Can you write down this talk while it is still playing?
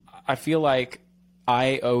I feel like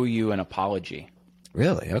I owe you an apology.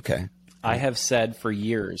 Really? Okay. I have said for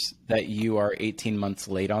years that you are 18 months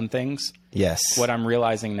late on things. Yes. What I'm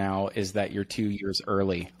realizing now is that you're 2 years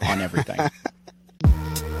early on everything.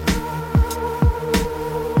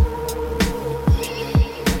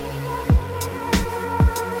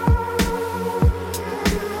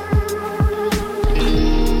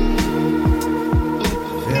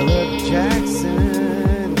 Philip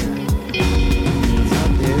Jackson. What's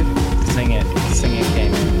up, dude? Sing it,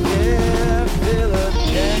 Cayman. Yeah, Philip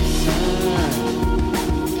Jackson.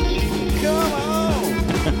 Come on.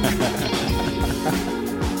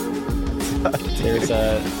 There's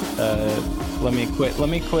let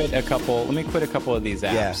me quit a couple of these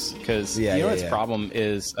apps because its problem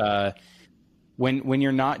is when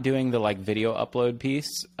you're not doing the like video upload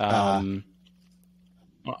piece on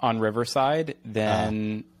Riverside,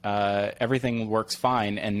 then everything works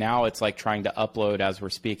fine, and now it's like trying to upload as we're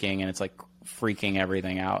speaking, and it's like freaking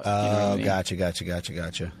everything out. Oh, you know what I mean?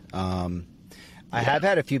 Gotcha. I have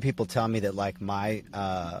had a few people tell me that like my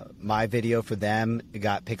video for them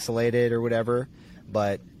got pixelated or whatever,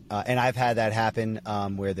 but and I've had that happen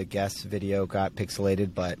where the guest video got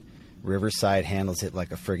pixelated, but Riverside handles it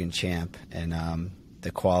like a friggin' champ, and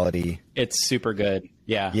the quality. It's super good.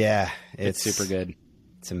 Yeah. Yeah, it's super good.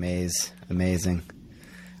 It's amazing.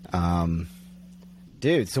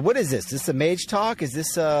 Dude, so what is this? Is this a Mage Talk? Is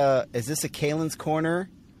this a Kalen's Corner?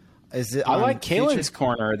 Is it? I like Kalen's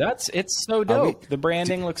Corner. It's so dope. The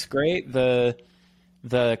branding looks great. The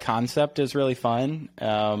concept is really fun.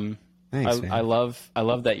 Thanks, man. I love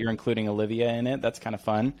that you're including Olivia in it. That's kind of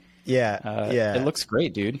fun. Yeah. It looks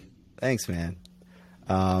great, dude. Thanks, man.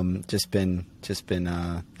 Just been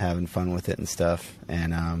having fun with it and stuff,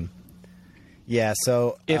 and yeah.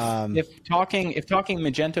 So if talking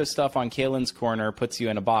Magento stuff on Kalen's Corner puts you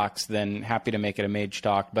in a box, then happy to make it a Mage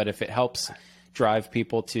Talk. But if it helps drive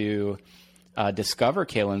people to discover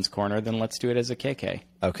Kalen's Corner, then let's do it as a KK.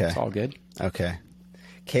 Okay, it's all good. Okay.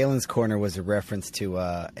 Kalen's Corner was a reference to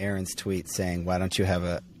Aaron's tweet saying, "Why don't you have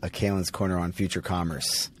a Kalen's Corner on Future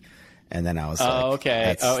Commerce?" And then I was like,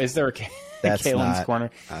 okay. Is there a Kalen's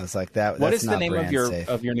Corner? I was like, that. What is the not name brand safe.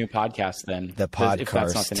 of your new podcast then? The Podkarst. If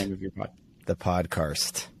that's not the name of your podcast. The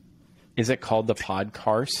Podkarst. Is it called the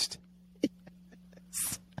Podkarst?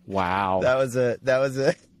 Yes. Wow. That was a.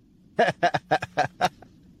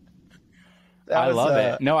 I love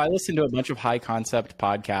it. No, I listen to a bunch of high concept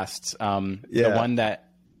podcasts. The one that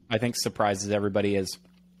I think surprises everybody is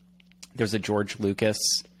there's a George Lucas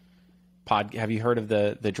pod. Have you heard of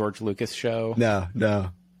the George Lucas show? No.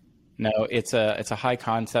 It's a high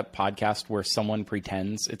concept podcast where someone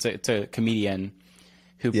pretends it's a comedian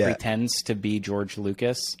who pretends to be George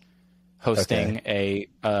Lucas hosting a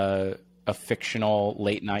fictional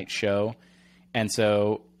late night show, and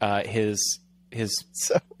so his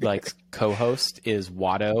like co-host is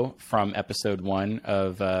Watto from episode 1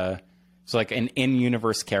 of so like an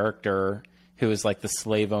in-universe character who is like the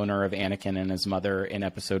slave owner of Anakin and his mother in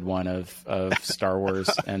episode 1 of Star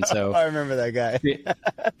Wars. And so I remember that guy.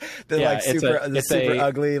 Super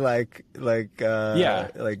ugly, like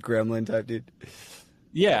gremlin type dude.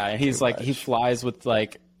 Yeah. And he's like, he flies with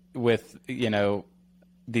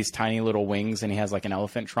these tiny little wings, and he has like an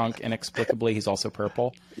elephant trunk inexplicably. He's also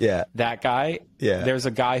purple. Yeah. That guy. Yeah. There's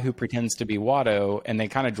a guy who pretends to be Watto, and they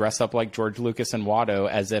kind of dress up like George Lucas and Watto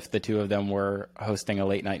as if the two of them were hosting a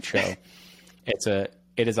late night show.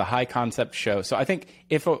 It is a high concept show. So I think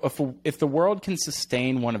if the world can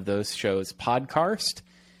sustain one of those shows, Podkarst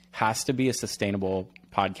has to be a sustainable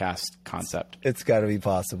podcast concept. It's got to be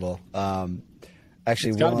possible.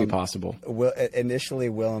 Actually, it's got to be possible. Initially,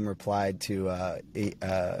 Willem replied to a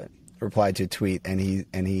tweet, and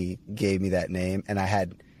he gave me that name, and I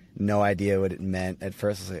had no idea what it meant at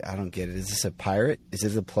first. I was like, I don't get it. Is this a pirate? Is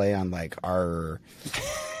this a play on like R?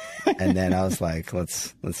 And then I was like,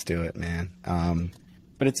 let's do it, man.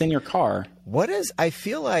 But it's in your car. What does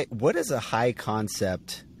a high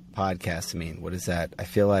concept podcast mean? What is that? I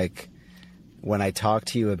feel like when I talk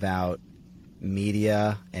to you about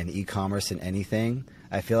media and e-commerce and anything,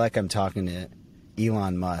 I feel like I'm talking to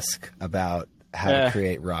Elon Musk about how to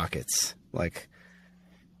create rockets. Like,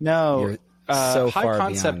 no, you're so high far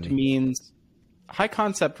concept beyond me. High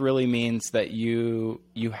concept really means that you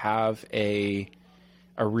have a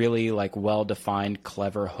really like well-defined,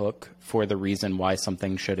 clever hook for the reason why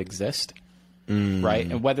something should exist, right?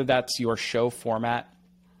 And whether that's your show format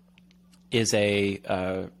is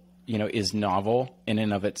is novel in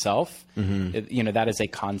and of itself. That is a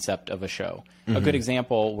concept of a show. A good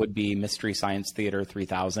example would be Mystery Science Theater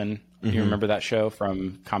 3000 Do you remember that show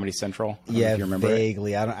from Comedy Central? I don't know Yeah, if you remember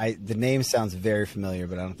vaguely. The name sounds very familiar,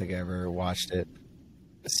 but I don't think I ever watched it.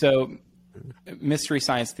 So Mystery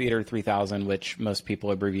Science Theater 3000, which most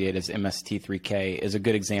people abbreviate as MST3K, is a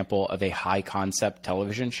good example of a high concept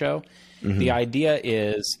television show. The idea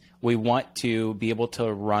is we want to be able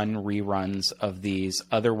to run reruns of these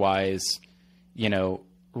otherwise,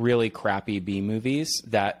 really crappy B movies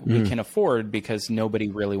that we can afford because nobody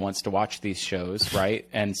really wants to watch these shows, right?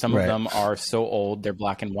 And some of them are so old, they're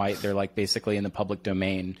black and white, they're like basically in the public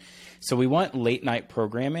domain. So we want late night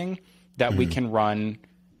programming that we can run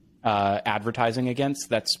advertising against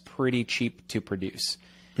that's pretty cheap to produce.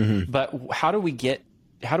 But how do we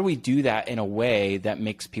do that in a way that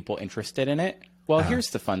makes people interested in it? Well,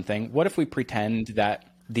 here's the fun thing. What if we pretend that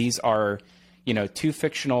these are, two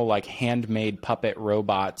fictional, like handmade puppet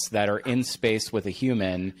robots that are in space with a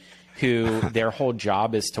human who their whole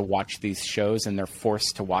job is to watch these shows and they're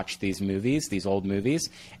forced to watch these movies, these old movies.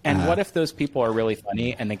 And what if those people are really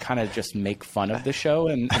funny and they kind of just make fun of the show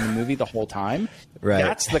and the movie the whole time? Right.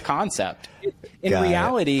 That's the concept. In Got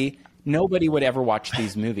reality, nobody would ever watch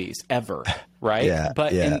these movies ever, right? Yeah,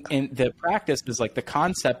 but yeah. In the practice is like the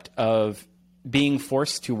concept of being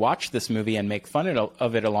forced to watch this movie and make fun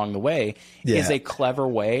of it along the way is a clever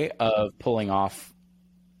way of pulling off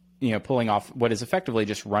what is effectively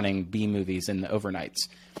just running B movies in the overnights.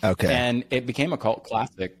 Okay. And it became a cult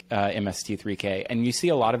classic, MST3K. And you see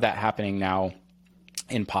a lot of that happening now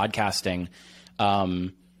in podcasting.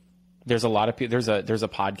 There's a lot of there's a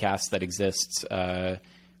podcast that exists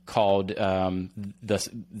called the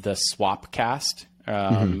Swapcast,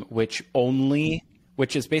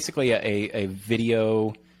 which is basically a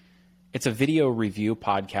video. It's a video review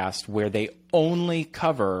podcast where they only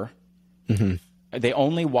cover, they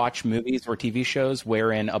only watch movies or TV shows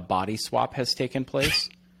wherein a body swap has taken place.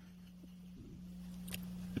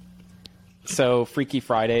 So Freaky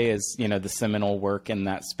Friday is, the seminal work in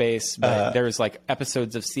that space, but there's like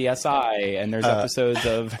episodes of CSI and there's episodes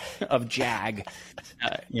of JAG.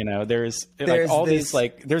 There's like all these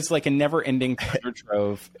there's like a never ending treasure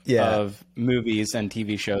trove of movies and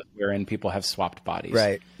TV shows wherein people have swapped bodies.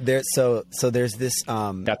 Right. So there's this, that's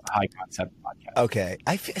a high concept podcast. Okay.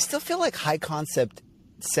 I still feel like high concept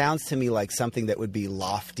sounds to me like something that would be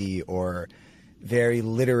lofty or very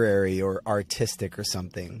literary or artistic or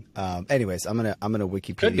something. Anyways, I'm gonna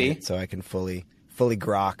Wikipedia it so I can fully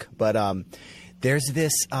grok. But there's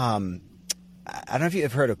this. I don't know if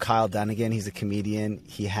you've heard of Kyle Dunnigan. He's a comedian.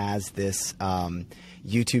 He has this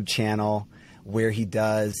YouTube channel where he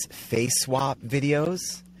does face swap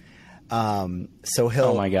videos. So he'll.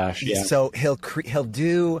 Oh my gosh! Yeah. So he'll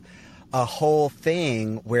do a whole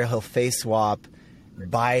thing where he'll face swap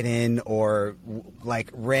Biden or like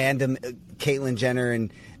random Caitlyn Jenner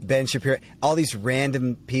and Ben Shapiro, all these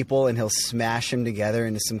random people, and he'll smash them together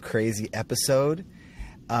into some crazy episode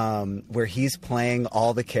where he's playing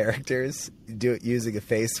all the characters using a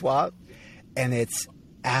face swap, and it's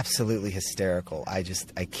absolutely hysterical. I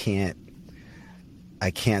can't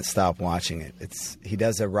stop watching it. He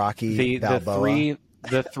does a Rocky Balboa.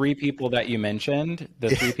 The three people that you mentioned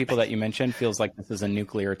feels like this is a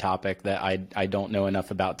nuclear topic that I don't know enough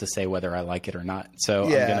about to say whether I like it or not.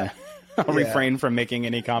 So I'll refrain from making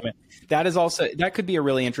any comment. That could be a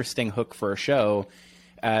really interesting hook for a show,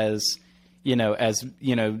 as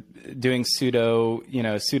doing pseudo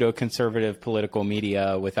conservative political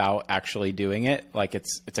media without actually doing it. Like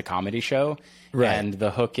it's a comedy show. Right. And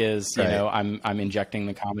the hook is, I'm injecting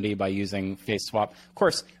the comedy by using face swap. Of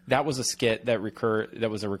course, that was a skit that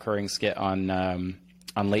was a recurring skit on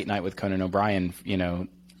Late Night with Conan O'Brien,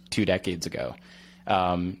 2 decades ago.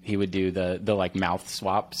 He would do the like mouth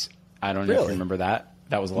swaps. I don't know if you remember that.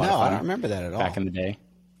 That was a lot of fun. No, I don't remember that at all. Back in the day.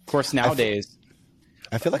 Of course, nowadays.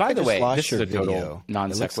 I feel like by I the just way, lost this your is a total video.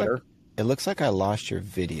 non sequitur. It looks like I lost your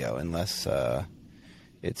video, unless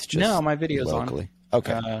it's just no, my video's locally. on.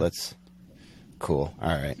 Okay, cool. All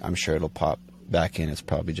right, I'm sure it'll pop back in. It's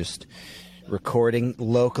probably just recording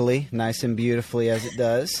locally, nice and beautifully as it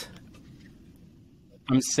does.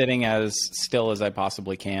 I'm sitting as still as I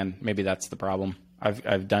possibly can. Maybe that's the problem.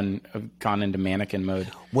 I've gone into mannequin mode.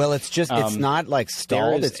 Well, it's not like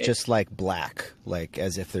stalled. It's just like black, like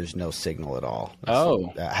as if there's no signal at all.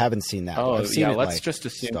 I haven't seen that. Oh, I've seen it, let's like, just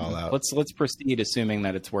assume. Stall out. Let's proceed assuming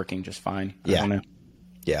that it's working just fine. Yeah. I don't know.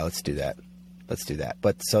 Yeah, let's do that.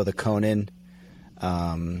 But so the Conan, skit.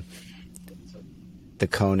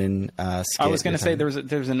 I was going to say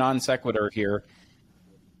there's a non sequitur here.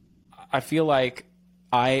 I feel like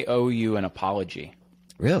I owe you an apology.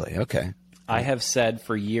 Really? Okay. I have said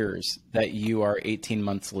for years that you are 18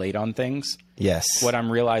 months late on things. Yes. What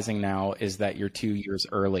I'm realizing now is that you're 2 years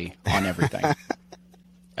early on everything.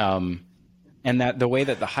 And that the way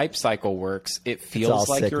that the hype cycle works, it feels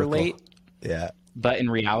like cyclical. You're late. Yeah. But in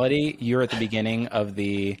reality, you're at the beginning of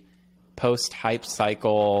the post-hype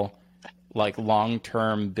cycle, like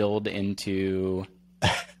long-term build into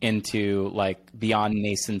like beyond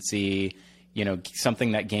nascency,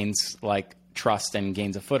 something that gains like trust and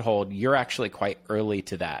gains a foothold. You're actually quite early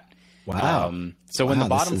to that. Wow. So when the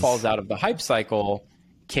bottom falls out of the hype cycle,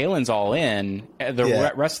 Kalen's all in.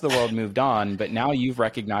 The rest of the world moved on, but now you've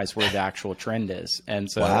recognized where the actual trend is. And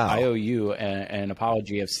so I owe you an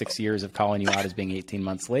apology of 6 years of calling you out as being 18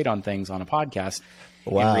 months late on things on a podcast.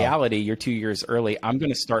 Wow. In reality, you're 2 years early. I'm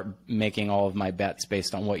going to start making all of my bets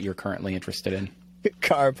based on what you're currently interested in.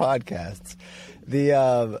 Car podcasts.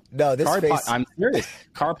 I'm serious.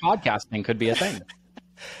 Car podcasting could be a thing.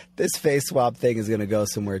 This face swap thing is going to go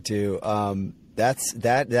somewhere too. That's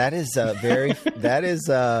very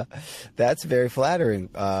flattering.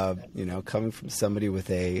 Coming from somebody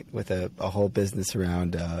with a whole business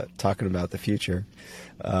around talking about the future.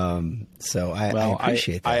 So I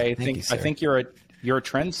appreciate that. I think you're a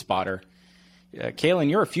trend spotter.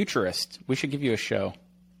 Kalen, you're a futurist. We should give you a show.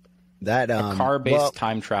 A car-based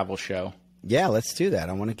time travel show. Yeah, let's do that.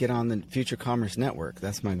 I want to get on the Future Commerce Network.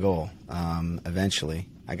 That's my goal. Eventually,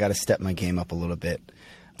 I got to step my game up a little bit.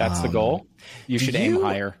 That's the goal. You should aim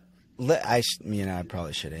higher. I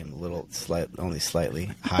probably should aim only slightly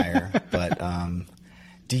higher. But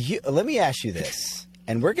let me ask you this,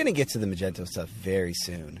 and we're going to get to the Magento stuff very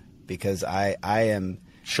soon because I am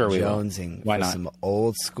jonesing for some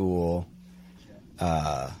old school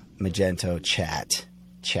Magento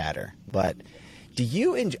chatter. But do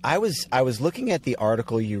you? I was looking at the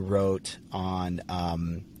article you wrote on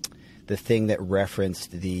the thing that referenced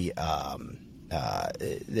the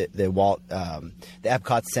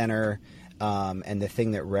Epcot Center, and the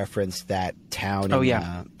thing that referenced that town,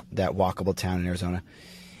 that walkable town in Arizona.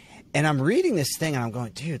 And I'm reading this thing and I'm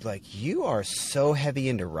going, dude, like you are so heavy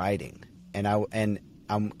into writing, and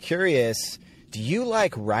I'm curious, do you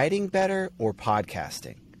like writing better or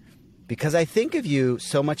podcasting? Because I think of you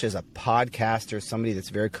so much as a podcaster, somebody that's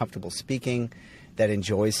very comfortable speaking, that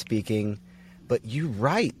enjoys speaking. But you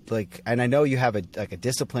write and I know you have a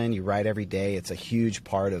discipline. You write every day. It's a huge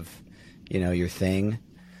part of, your thing.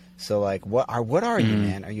 So what are you,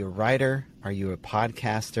 man? Are you a writer? Are you a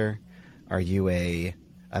podcaster? Are you a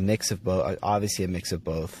mix of both? Obviously a mix of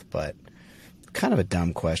both, but kind of a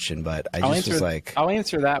dumb question. But I'll answer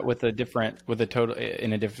that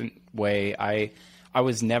in a different way. I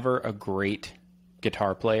was never a great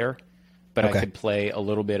guitar player, but I could play a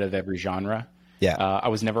little bit of every genre. Yeah. I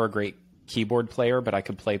was never a great keyboard player, but I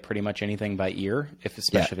could play pretty much anything by ear,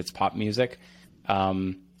 especially if it's pop music.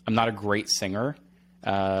 I'm not a great singer,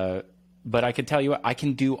 but I could tell you I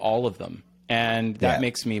can do all of them, and that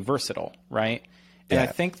makes me versatile, right? And I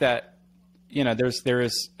think that there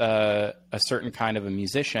is a certain kind of a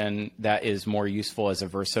musician that is more useful as a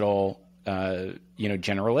versatile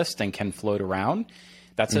generalist and can float around.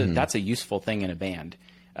 That's a useful thing in a band,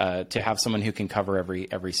 to have someone who can cover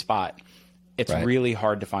every spot. It's really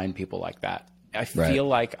hard to find people like that. I feel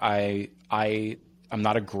like I'm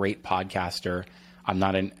not a great podcaster. I'm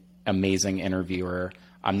not an amazing interviewer.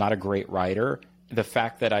 I'm not a great writer. The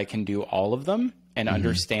fact that I can do all of them and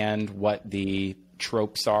understand what the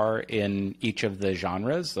tropes are in each of the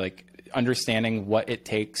genres, like understanding what it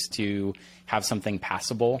takes to have something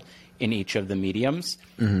passable in each of the mediums,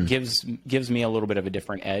 gives me a little bit of a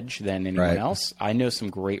different edge than anyone else. I know some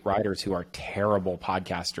great writers who are terrible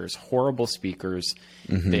podcasters, horrible speakers.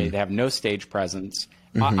 They have no stage presence.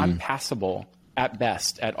 I'm passable at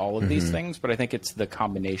best at all of these things, but I think it's the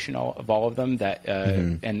combination of all of them that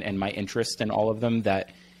and my interest in all of them that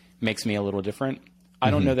makes me a little different. I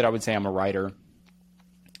don't know that I would say I'm a writer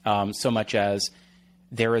so much as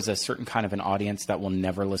there is a certain kind of an audience that will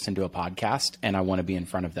never listen to a podcast, and I want to be in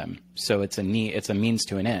front of them. So it's a means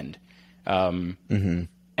to an end.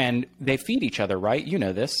 And they feed each other, right? You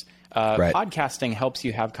know this. Podcasting helps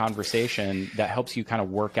you have conversation that helps you kind of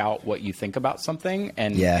work out what you think about something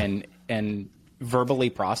and verbally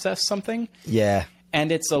process something. Yeah.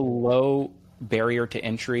 And it's a low barrier to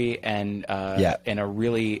entry and a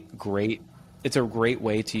really great, it's a great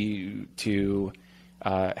way to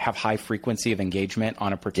have high frequency of engagement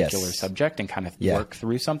on a particular subject and kind of work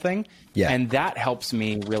through something. Yeah. And that helps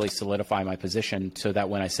me really solidify my position so that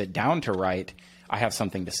when I sit down to write, I have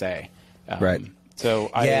something to say. So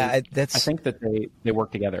I think that they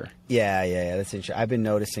work together. Yeah. That's interesting. I've been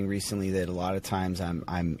noticing recently that a lot of times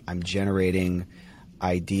I'm generating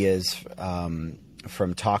ideas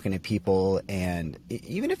from talking to people, and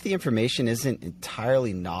even if the information isn't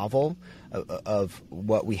entirely novel of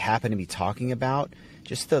what we happen to be talking about,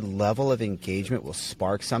 just the level of engagement will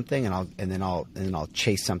spark something, and then I'll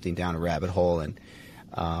chase something down a rabbit hole. And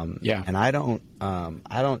and I don't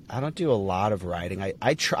do a lot of writing. I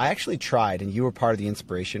actually tried, and you were part of the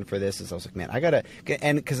inspiration for this. Is I was like, man, I gotta,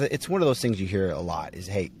 and because it's one of those things you hear a lot is,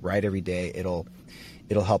 hey, write every day. It'll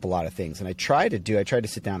help a lot of things. And I tried to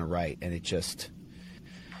sit down and write, and it just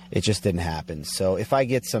didn't happen. So if I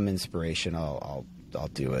get some inspiration, I'll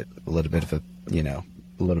do it. A little bit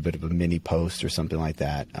of a mini post or something like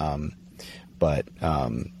that.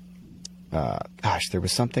 Gosh, there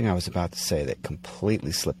was something I was about to say that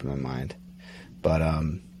completely slipped my mind. But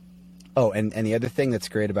and the other thing that's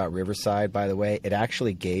great about Riverside, by the way, it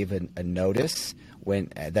actually gave a notice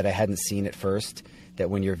that I hadn't seen at first, that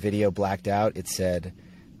when your video blacked out, it said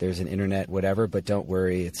there's an internet whatever, but don't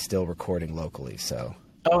worry, it's still recording locally. So.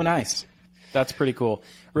 Oh, nice. That's pretty cool.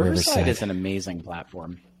 Riverside is an amazing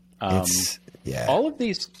platform. All of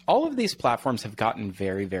these platforms have gotten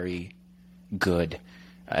very, very good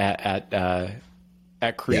at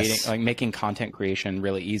creating, like making content creation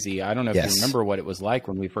really easy. I don't know if you remember what it was like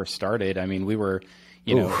when we first started. I mean, we were,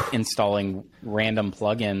 installing random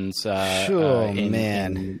plugins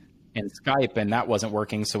in Skype, and that wasn't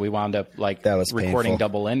working. So we wound up recording painful.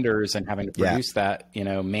 double enders and having to produce that,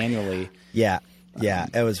 manually. Yeah. Yeah,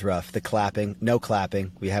 it was rough. The clapping, no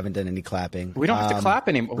clapping. We haven't done any clapping. We don't have to clap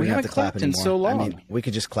anymore. We haven't clapped in so long. I mean, we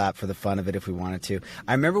could just clap for the fun of it if we wanted to.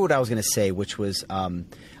 I remember what I was going to say, which was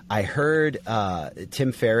I heard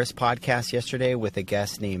Tim Ferriss podcast yesterday with a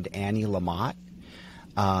guest named Annie Lamott,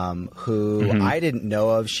 who I didn't know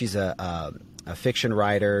of. She's a fiction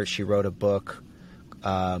writer. She wrote a book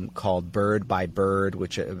called Bird by Bird,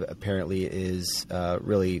 which apparently is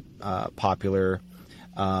really popular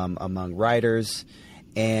among writers.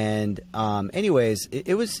 And anyways,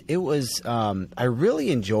 it was I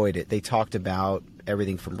really enjoyed it. They talked about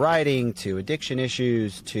everything from writing to addiction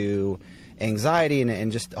issues to anxiety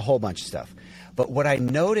and just a whole bunch of stuff. But what I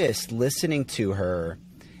noticed listening to her,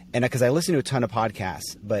 and because I listen to a ton of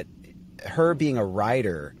podcasts, but her being a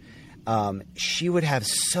writer, she would have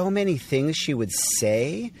so many things she would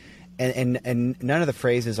say, and none of the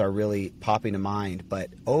phrases are really popping to mind, but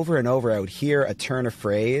over and over I would hear a turn of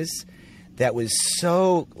phrase that was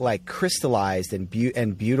so like crystallized and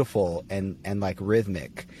beautiful and like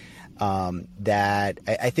rhythmic, that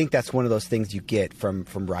I think that's one of those things you get from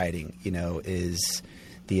writing, is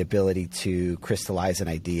the ability to crystallize an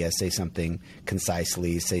idea, say something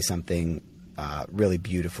concisely, say something really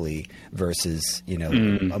beautifully versus,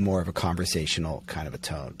 a more of a conversational kind of a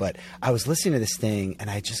tone. But I was listening to this thing and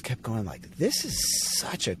I just kept going like, this is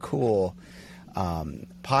such a cool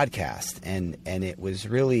podcast. And it was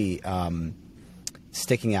really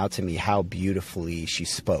sticking out to me how beautifully she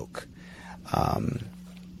spoke.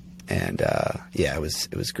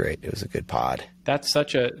 It was great. It was a good pod. That's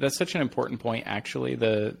such an important point, actually.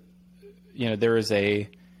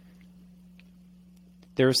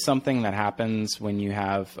 There's something that happens when you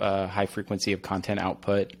have a high frequency of content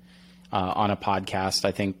output on a podcast.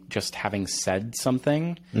 I think just having said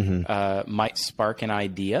something might spark an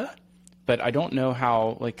idea, but I don't know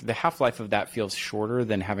how, like, the half-life of that feels shorter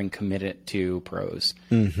than having committed to prose,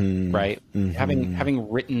 right?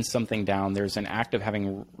 Having written something down, there's an act of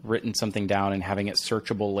having written something down and having it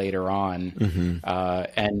searchable later on.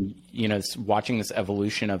 And, watching this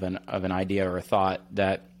evolution of an idea or a thought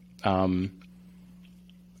that,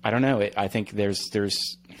 I don't know. I think there's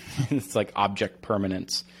it's like object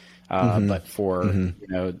permanence, but for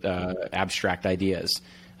abstract ideas.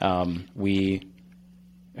 I'm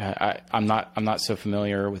not so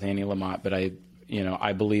familiar with Annie Lamott, but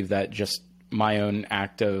I believe that just my own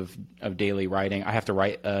act of daily writing. I have to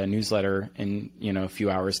write a newsletter in a few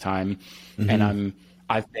hours time, and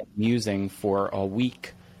I've been musing for a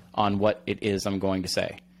week on what it is I'm going to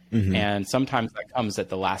say. And sometimes that comes at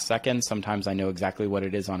the last second. Sometimes I know exactly what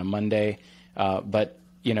it is on a Monday. But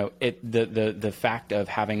the fact of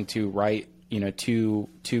having to write, two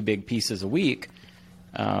big pieces a week,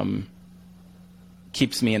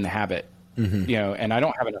 keeps me in the habit, and I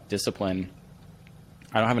don't have enough discipline.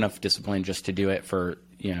 I don't have enough discipline just to do it for,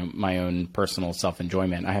 my own personal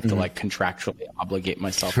self-enjoyment. I have to contractually obligate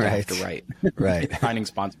myself to have to write. Right. Finding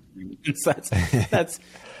sponsors.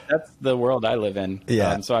 That's the world I live in.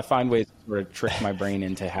 Yeah. So I find ways to sort of trick my brain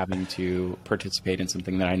into having to participate in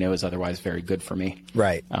something that I know is otherwise very good for me.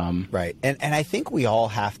 Right. Right. And I think we all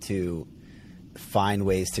have to find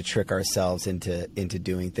ways to trick ourselves into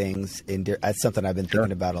doing things. That's something I've been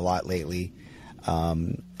thinking about a lot lately.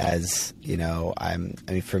 As you know,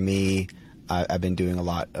 for me, I've been doing a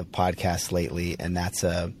lot of podcasts lately, and that's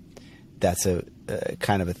a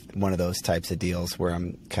kind of one of those types of deals where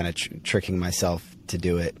I'm kind of tricking myself to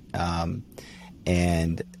do it.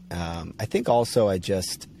 And I think also I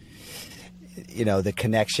just, the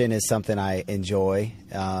connection is something I enjoy,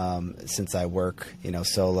 since I work,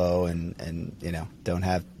 solo and don't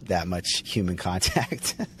have that much human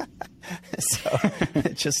contact. So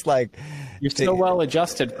it's just like, you're so well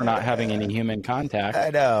adjusted for not having any human contact. I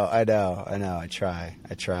know. I try.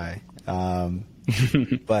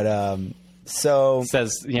 So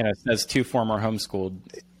says two former homeschooled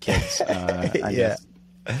kids. I guess.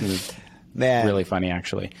 Man, really funny,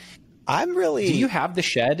 actually. Do you have the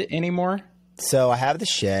shed anymore? So I have the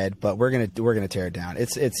shed, but we're gonna tear it down.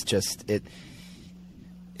 It's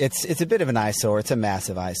a bit of an eyesore. It's a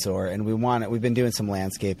massive eyesore, and we've been doing some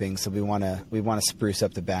landscaping, so we want to spruce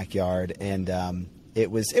up the backyard. And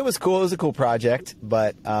it was cool. It was a cool project,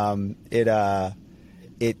 but I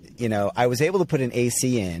was able to put an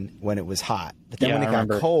AC in when it was hot, but then when it got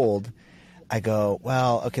cold, I go,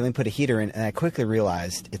 well, okay, let me put a heater in, and I quickly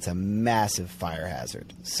realized it's a massive fire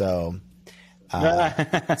hazard. So.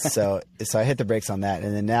 So I hit the brakes on that,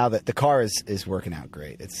 and then now that the car is working out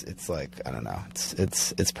great, it's like, I don't know,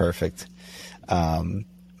 it's perfect.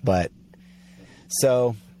 But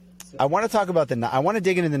so I want to talk about I want to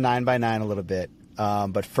dig into the 9x9 a little bit.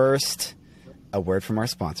 But first, a word from our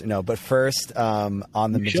sponsor. No, but first, on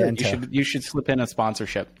the Magento, you should slip in a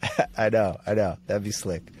sponsorship. I know, that'd be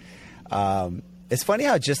slick. It's funny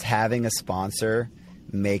how just having a sponsor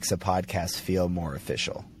makes a podcast feel more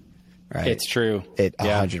official. Right. It's true. It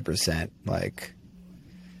 100%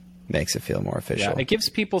 makes it feel more official. Yeah, it gives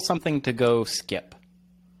people something to go skip.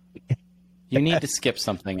 You need to skip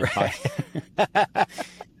something. Right.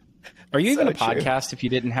 Are you even a podcast if you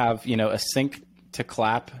didn't have, a sync to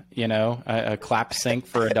clap, a clap sync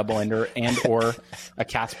for a double ender or a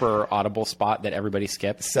Casper or Audible spot that everybody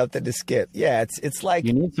skips? Something to skip. Yeah, it's like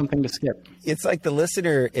you need something to skip. It's like the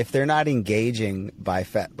listener, if they're not engaging by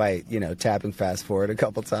tapping fast forward a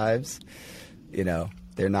couple times,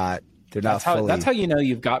 they're not fully. That's how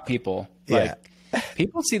you've got people. Yeah.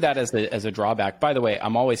 People see that as a drawback. By the way,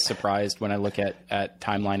 I'm always surprised when I look at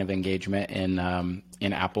timeline of engagement in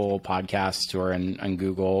Apple Podcasts or in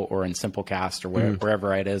Google or in Simplecast or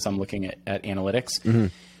wherever it is I'm looking at analytics. Mm-hmm.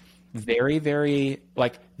 Very, very,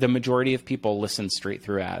 the majority of people listen straight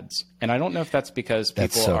through ads. And I don't know if that's because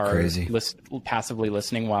people are passively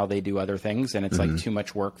listening while they do other things, and it's too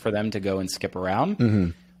much work for them to go and skip around.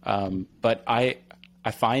 Mm-hmm. But I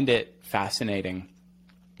find it fascinating.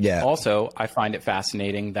 Yeah. Also, I find it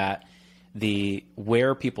fascinating that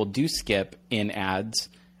where people do skip in ads,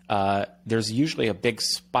 there's usually a big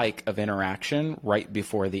spike of interaction right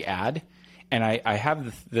before the ad. And I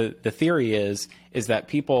have the theory is that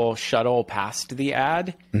people shuttle past the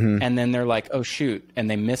ad, and then they're like, oh shoot, and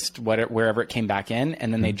they missed wherever it came back in,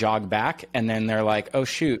 and then they jog back, and then they're like, oh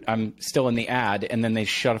shoot, I'm still in the ad, and then they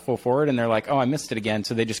shuffle forward, and they're like, oh, I missed it again,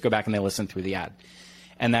 so they just go back and they listen through the ad.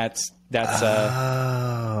 And that's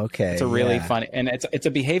okay. It's a really fun, and it's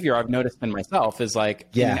a behavior I've noticed in myself is in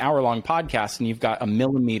an hour-long podcast, and you've got a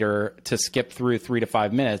millimeter to skip through 3 to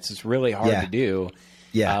 5 minutes. It's really hard to do.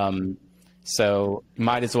 Yeah. So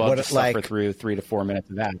might as well just suffer through 3 to 4 minutes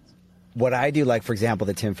of ads. What I do, for example,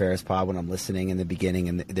 the Tim Ferriss pod, when I'm listening in the beginning,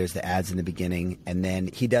 and there's the ads in the beginning, and then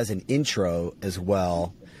he does an intro as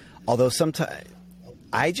well. Although sometimes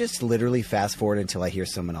I just literally fast forward until I hear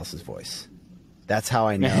someone else's voice. That's how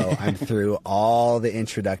I know I'm through all the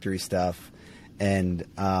introductory stuff, and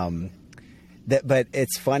but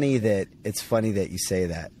it's funny that you say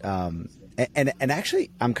that. And actually,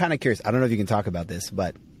 I'm kind of curious. I don't know if you can talk about this,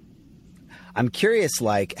 but I'm curious,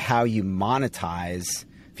 how you monetize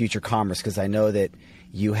Future Commerce, because I know that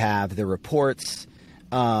you have the reports,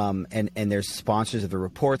 and there's sponsors of the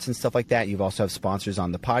reports and stuff like that. You've also have sponsors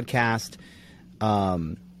on the podcast,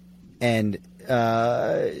 and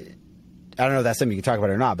I don't know if that's something you can talk about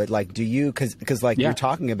or not, but do you, because you're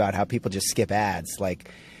talking about how people just skip ads,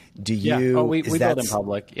 do you? Yeah. Oh, we build in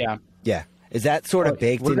public. Yeah. Yeah. Is that sort of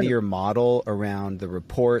baked into your model around the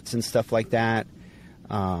reports and stuff like that?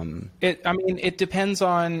 It depends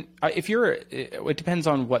on it depends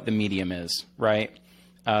on what the medium is, right?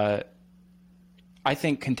 I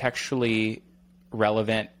think contextually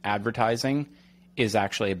relevant advertising is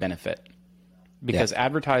actually a benefit because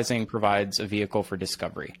advertising provides a vehicle for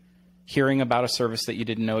discovery. Hearing about a service that you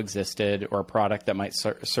didn't know existed or a product that might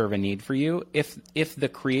serve a need for you. If the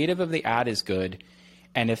creative of the ad is good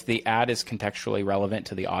and if the ad is contextually relevant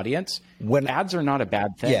to the audience, ads are not a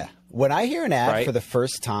bad thing. Yeah. When I hear an ad right? for the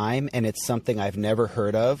first time and it's something I've never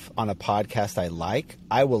heard of on a podcast I like,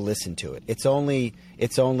 I will listen to it. It's only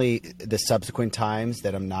the subsequent times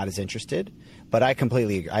that I'm not as interested. But I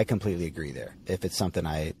completely agree there. If it's something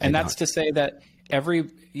and that's to say that every,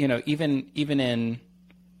 you know, even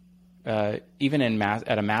at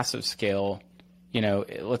a massive scale, you know,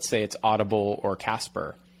 let's say it's Audible or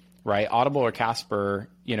Casper, right? Audible or Casper,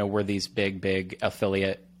 you know, were these big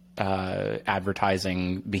affiliate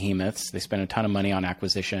advertising behemoths. They spend a ton of money on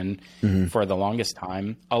acquisition for the longest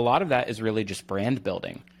time. A lot of that is really just brand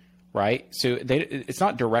building, right? So it's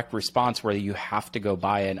not direct response where you have to go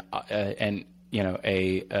buy an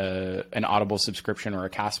Audible subscription or a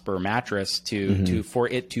Casper mattress for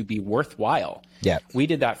it to be worthwhile. Yeah, we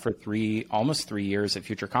did that for almost 3 years at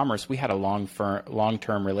Future Commerce. We had a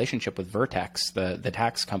long-term relationship with Vertex, the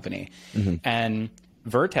tax company, and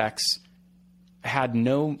Vertex had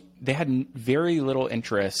very little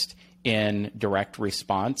interest in direct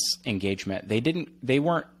response engagement. They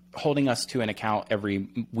weren't holding us to an account every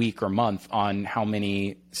week or month on how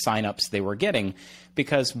many signups they were getting,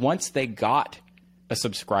 because once they got a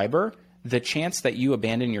subscriber, the chance that you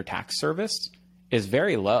abandon your tax service is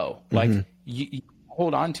very low. Like you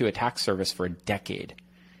hold on to a tax service for a decade.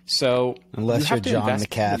 So unless you're John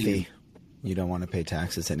McAfee, you don't want to pay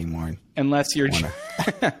taxes anymore. Unless you're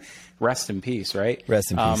rest in peace, right?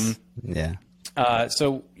 Rest in peace. Yeah.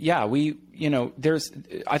 So yeah, I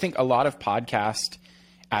think a lot of podcast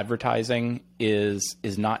advertising is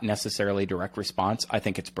not necessarily direct response. I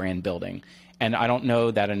think it's brand building. And I don't know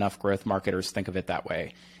that enough growth marketers think of it that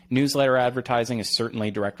way. Newsletter advertising is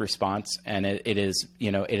certainly direct response, and it is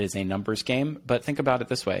a numbers game. But think about it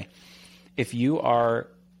this way. If you are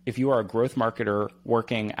a growth marketer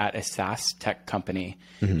working at a SaaS tech company,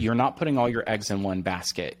 you're not putting all your eggs in one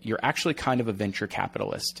basket. You're actually kind of a venture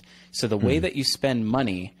capitalist. So the way that you spend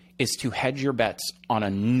money is to hedge your bets on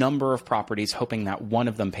a number of properties, hoping that one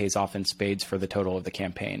of them pays off in spades for the total of the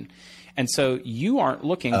campaign. And so you aren't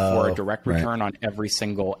looking for a direct return on every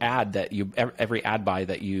single every ad buy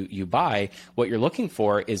that you buy. What you're looking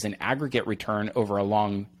for is an aggregate return over a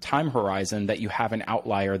long time horizon that you have an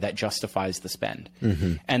outlier that justifies the spend.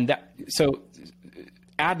 And so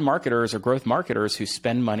ad marketers or growth marketers who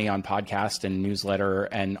spend money on podcast and newsletter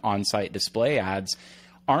and on-site display ads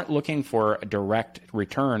aren't looking for a direct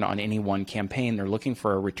return on any one campaign. They're looking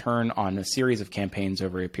for a return on a series of campaigns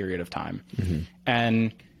over a period of time.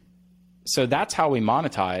 And so that's how we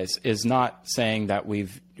monetize, is not saying that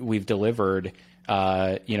we've delivered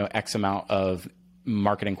X amount of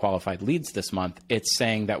marketing qualified leads this month. It's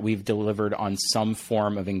saying that we've delivered on some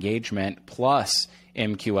form of engagement plus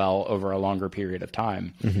MQL over a longer period of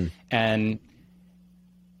time. And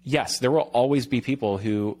yes, there will always be people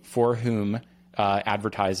for whom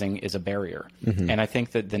advertising is a barrier. And I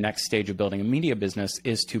think that the next stage of building a media business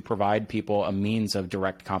is to provide people a means of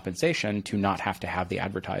direct compensation to not have to have the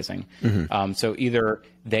advertising. So either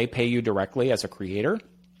they pay you directly as a creator,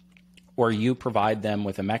 or you provide them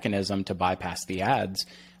with a mechanism to bypass the ads.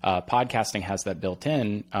 Podcasting has that built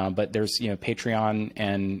in, but there's Patreon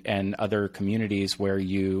and other communities where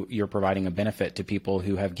you're providing a benefit to people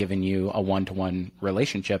who have given you a one-to-one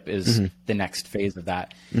relationship is the next phase of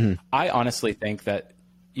that. I honestly think that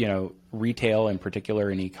retail in particular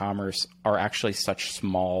and e-commerce are actually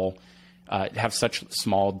have such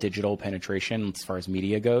small digital penetration as far as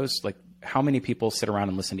media goes. Like, how many people sit around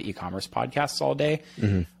and listen to e-commerce podcasts all day?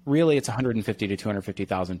 Really, it's 150 to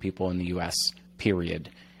 250,000 people in the US, period.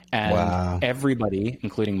 And everybody,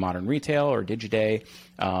 including Modern Retail or Digiday,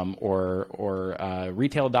 or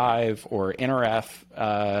Retail Dive or NRF,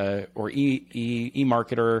 or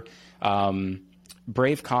eMarketer,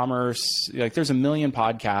 Brave Commerce, like there's a million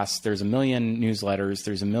podcasts, there's a million newsletters,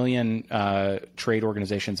 there's a million trade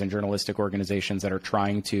organizations and journalistic organizations that are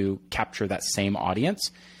trying to capture that same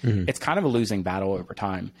audience. It's kind of a losing battle over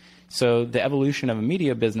time. So the evolution of a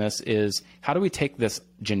media business is, how do we take this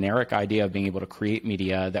generic idea of being able to create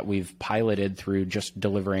media that we've piloted through just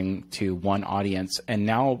delivering to one audience, and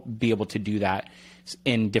now be able to do that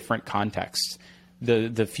in different contexts?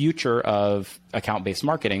 The future of account-based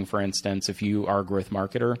marketing, for instance, if you are a growth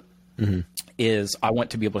marketer, is I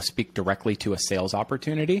want to be able to speak directly to a sales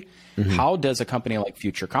opportunity. How does a company like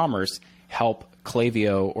Future Commerce help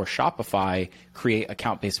Klaviyo or Shopify create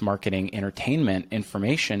account-based marketing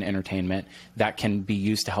information entertainment that can be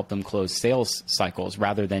used to help them close sales cycles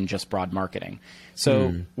rather than just broad marketing?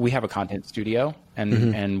 So we have a content studio,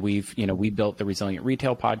 and we've, we built the Resilient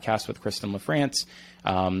Retail podcast with Kristen LaFrance.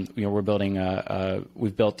 We're building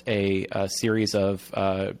we've built a series of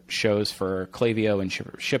shows for Klaviyo and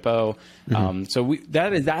Shippo. So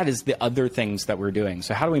that is the other things that we're doing.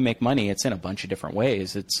 So how do we make money? It's in a bunch of different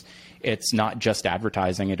ways. It's not just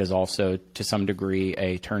advertising. It is also, to some degree,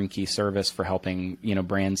 a turnkey service for helping,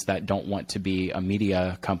 brands that don't want to be a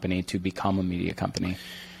media company to become a media company.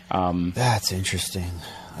 That's interesting.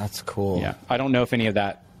 That's cool. Yeah. I don't know if any of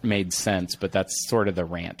that made sense, but that's sort of the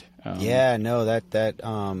rant. That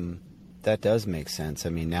does make sense. I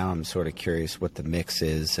mean, now I'm sort of curious what the mix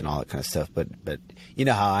is and all that kind of stuff, but you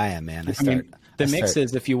know how I am, man. The mix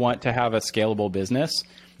is, if you want to have a scalable business,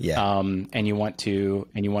 and you want to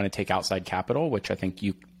take outside capital, which I think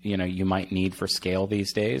you might need for scale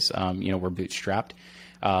these days. We're bootstrapped.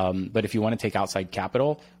 But if you want to take outside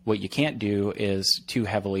capital, what you can't do is too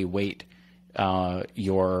heavily weight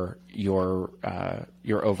your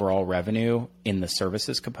overall revenue in the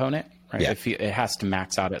services component, right? Yeah. It has to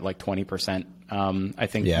max out at like 20%. I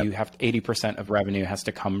think you have 80% of revenue has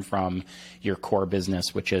to come from your core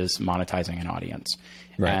business, which is monetizing an audience.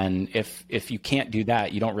 Right. And if you can't do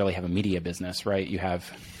that, you don't really have a media business, right? You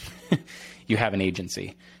have an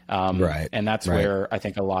agency. Right. And that's where I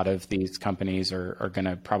think a lot of these companies are going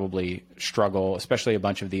to probably struggle, especially a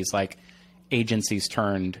bunch of these like agencies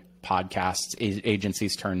turned podcasts,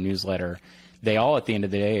 agencies turned newsletter. They all, at the end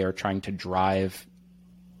of the day, are trying to drive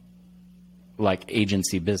like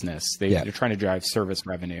agency business. They're trying to drive service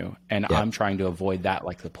revenue. And I'm trying to avoid that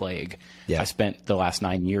like the plague. Yeah. I spent the last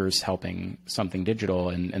 9 years helping Something Digital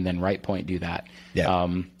and then RightPoint do that. Yeah.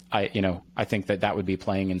 I think that would be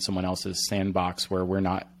playing in someone else's sandbox where we're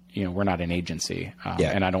not an agency,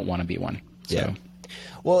 and I don't want to be one. So. Yeah.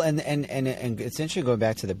 Well, and it's interesting going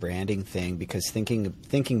back to the branding thing, because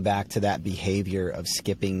thinking back to that behavior of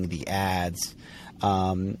skipping the ads,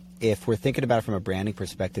 if we're thinking about it from a branding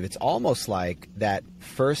perspective, it's almost like that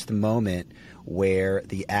first moment where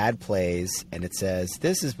the ad plays and it says,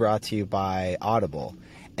 "This is brought to you by Audible,"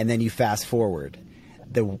 and then you fast forward.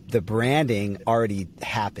 The branding already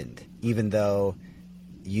happened, even though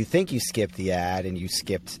you think you skipped the ad and you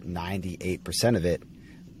skipped 98% of it.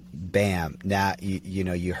 Bam! Now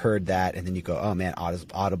you heard that, and then you go, "Oh man,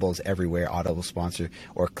 Audible's everywhere. Audible sponsor,"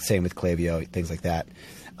 or same with Klaviyo, things like that.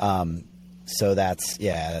 So that's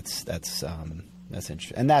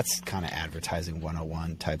interesting, and that's kind of advertising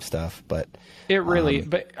 101 type stuff. But it really,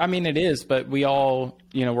 but I mean, it is. But we all,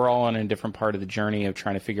 we're all on a different part of the journey of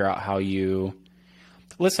trying to figure out how you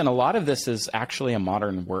listen. A lot of this is actually a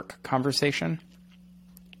modern work conversation,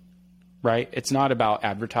 right? It's not about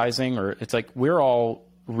advertising, or it's like we're all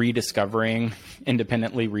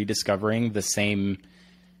independently rediscovering the same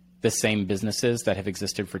businesses that have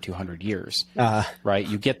existed for 200 years, right?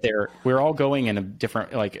 You get there, we're all going in a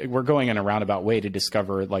different, we're going in a roundabout way to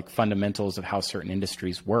discover fundamentals of how certain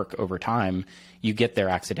industries work over time. You get there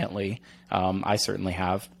accidentally. I certainly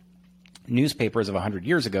have. Newspapers of 100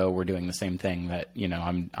 years ago were doing the same thing that,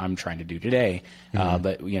 I'm trying to do today,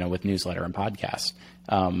 but, with newsletter and podcasts.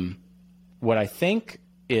 What I think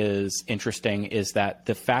is interesting is that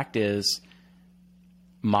the fact is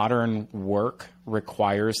modern work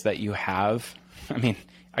requires that you have,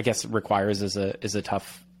 I guess requires is a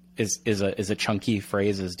chunky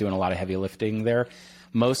phrase, is doing a lot of heavy lifting there.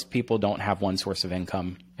 Most people don't have one source of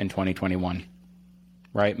income in 2021,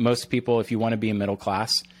 right? Most people, if you want to be a middle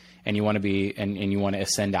class and you want to be, and you want to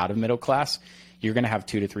ascend out of middle class, you're going to have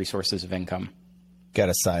 2 to 3 sources of income. Got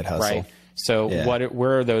a side hustle. Right. So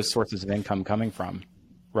where are those sources of income coming from?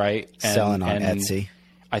 Right. Selling on Etsy.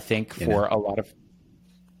 I think for a lot of,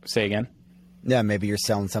 say again. Yeah. Maybe you're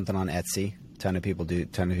selling something on Etsy. Ton of people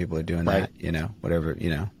are doing that, whatever,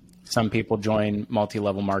 Some people join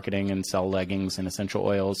multi-level marketing and sell leggings and essential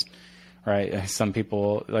oils, right? Some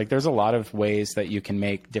people, there's a lot of ways that you can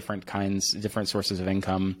make different sources of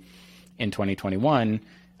income in 2021.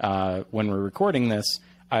 When we're recording this,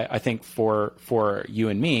 I think for you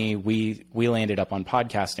and me, we landed up on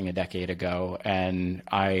podcasting a decade ago, and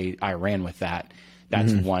I ran with that.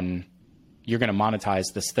 That's one. You're going to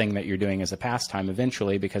monetize this thing that you're doing as a pastime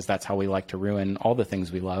eventually, because that's how we like to ruin all the things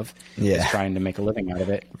we love. Is trying to make a living out of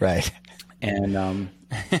it. Right. And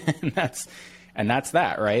that's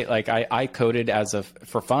that, right? I coded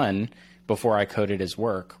for fun before I coded as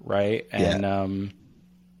work, right? And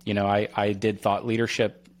I did thought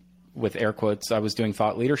leadership with air quotes. I was doing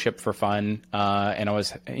thought leadership for fun, and I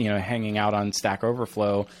was hanging out on Stack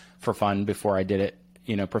Overflow for fun before I did it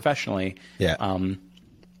professionally.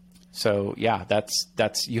 So yeah,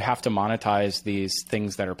 that's you have to monetize these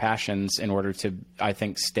things that are passions in order to, I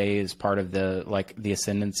think, stay as part of the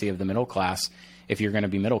ascendancy of the middle class. If you're going to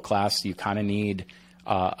be middle class, you kind of need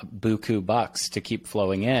buku bucks to keep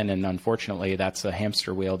flowing in, and unfortunately, that's a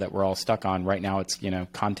hamster wheel that we're all stuck on right now. It's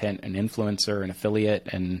content and influencer and affiliate,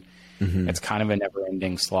 and it's kind of a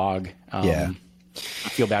never-ending slog. I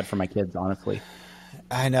feel bad for my kids, honestly.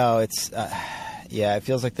 I know it's. It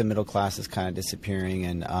feels like the middle class is kind of disappearing,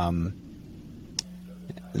 and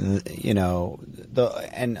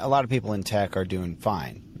and a lot of people in tech are doing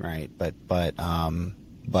fine, right? But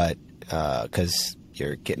because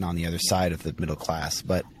you're getting on the other side of the middle class,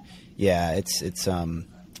 but it's.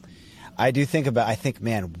 I think,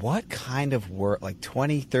 man, what kind of work, like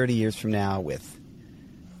 20, 30 years from now with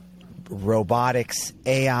robotics,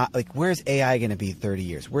 AI, like where's AI going to be 30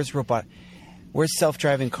 years? Where's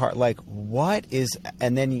self-driving car? Like what is,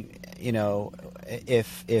 and then,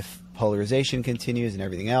 if polarization continues and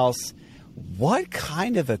everything else, what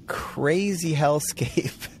kind of a crazy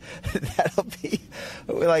hellscape that'll be,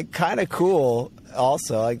 like kind of cool.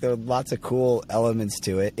 Also, like there are lots of cool elements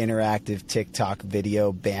to it. Interactive TikTok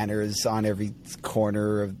video banners on every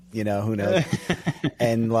corner of, who knows.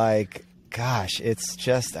 And like, gosh, it's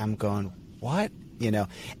just, I'm going, what,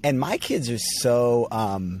 and my kids are so,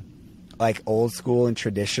 like old school and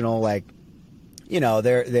traditional, like,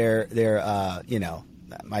 they're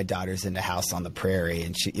my daughter's in the House on the Prairie,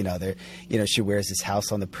 and she, she wears this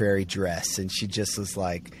House on the Prairie dress, and she just was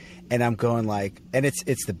like, and I'm going like, and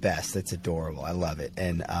it's the best. It's adorable. I love it.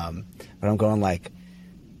 And, but I'm going like,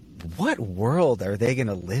 what world are they going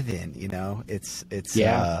to live in? It's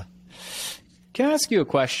Can I ask you a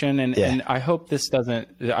question? And I hope this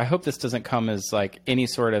doesn't come as like any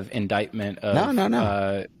sort of indictment of,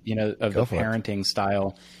 no. Of the parenting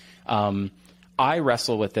style. I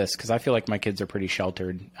wrestle with this because I feel like my kids are pretty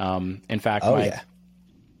sheltered. In fact,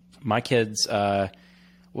 my kids,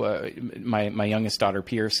 my youngest daughter,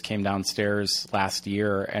 Pierce, came downstairs last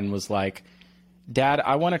year and was like, "Dad,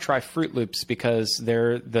 I want to try Fruit Loops because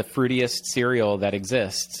they're the fruitiest cereal that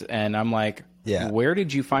exists." And I'm like, "Where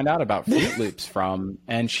did you find out about Fruit Loops from?"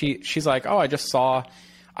 And she's like, "Oh, I just saw,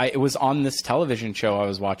 it was on this television show I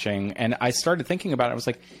was watching." And I started thinking about it. I was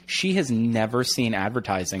like, she has never seen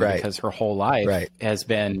advertising because her whole life has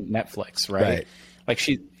been Netflix, right? Like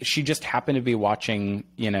she just happened to be watching,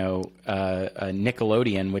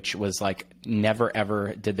 Nickelodeon, which was like never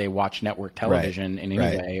ever did they watch network television in any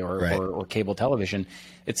way or cable television.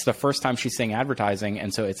 It's the first time she's seeing advertising,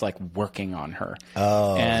 and so it's like working on her.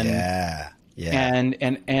 Oh,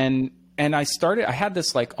 And I had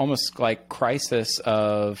this like almost like crisis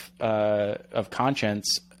of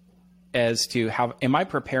conscience as to how am I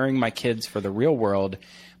preparing my kids for the real world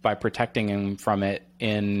by protecting them from it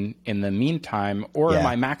in the meantime, or am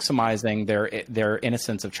I maximizing their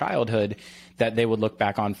innocence of childhood that they would look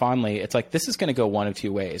back on fondly? It's like, this is going to go one of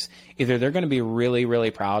two ways. Either they're going to be really, really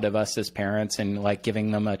proud of us as parents and like giving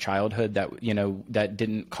them a childhood that, that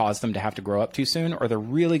didn't cause them to have to grow up too soon, or they're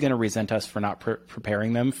really going to resent us for not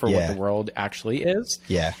preparing them for what the world actually is.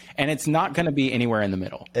 Yeah. And it's not going to be anywhere in the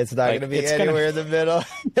middle. It's not going to be anywhere in the middle.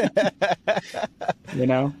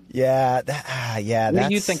 Yeah. What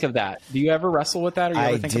do you think of that? Do you ever wrestle with that? Or you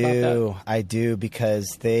ever think about that? I do, because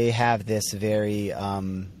they have this very,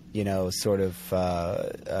 sort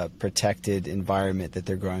of protected environment that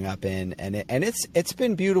they're growing up in, and it's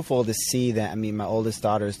been beautiful to see that. I mean, my oldest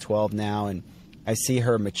daughter is 12 now, and I see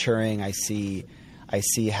her maturing. I see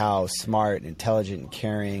how smart and intelligent and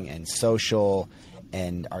caring and social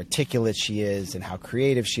and articulate she is, and how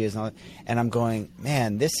creative she is, and I'm going,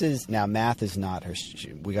 man, this is, now math is not her.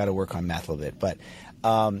 We got to work on math a little bit, but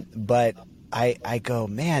I go,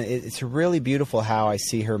 man, it's really beautiful how I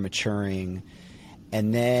see her maturing.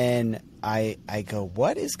 And then I go,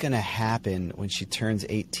 what is going to happen when she turns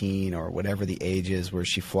 18 or whatever the age is where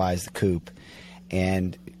she flies the coop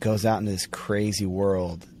and goes out into this crazy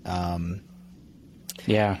world? And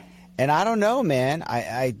I don't know, man.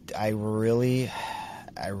 I really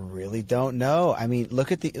don't know. I mean,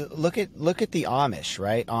 look at the Amish,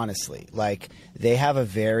 right? Honestly, like they have a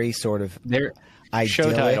very sort of idyllic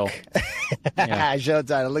show title. Show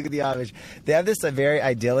title. Look at the Amish. They have this very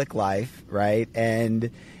idyllic life, right?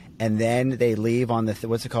 And then they leave on the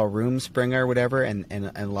what's it called, Rumspringa or whatever.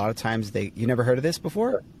 And a lot of times you never heard of this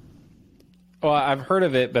before? Well, I've heard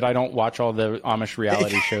of it, but I don't watch all the Amish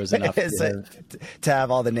reality shows enough to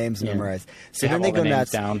have all the names memorized. So then they go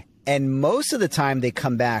nuts. Down. And most of the time they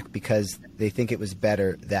come back because they think it was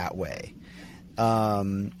better that way.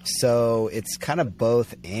 So it's kind of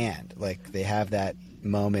both, and like they have that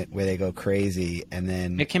moment where they go crazy, and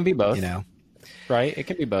then it can be both. right? It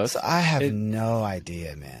can be both. So I have no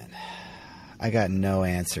idea, man. I got no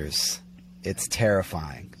answers. It's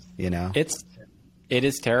terrifying, you know? It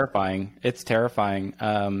is terrifying. It's terrifying.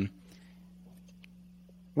 I'm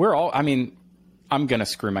going to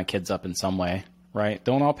screw my kids up in some way, right?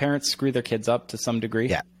 Don't all parents screw their kids up to some degree?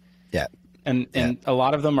 Yeah. Yeah. And a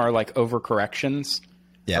lot of them are like overcorrections,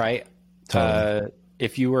 right? Totally.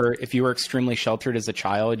 If you were extremely sheltered as a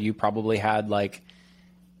child, you probably had like,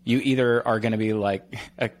 you either are going to be like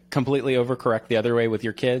completely overcorrect the other way with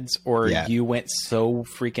your kids, or you went so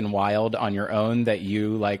freaking wild on your own that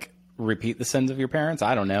you like repeat the sins of your parents.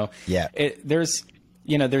 I don't know. Yeah. There's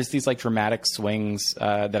these like dramatic swings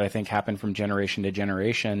that I think happen from generation to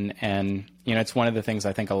generation. And, it's one of the things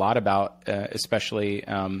I think a lot about, especially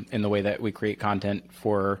in the way that we create content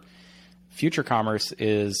for Future Commerce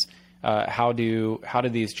is how do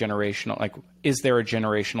these generational, like, is there a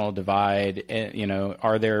generational divide?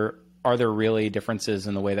 Are there really differences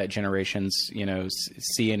in the way that generations,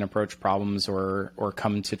 see and approach problems or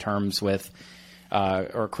come to terms with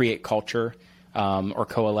or create culture? Or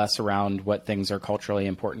coalesce around what things are culturally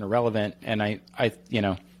important or relevant. And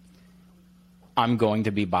I'm going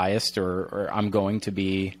to be biased or I'm going to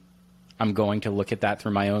look at that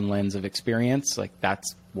through my own lens of experience. Like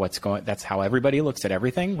that's that's how everybody looks at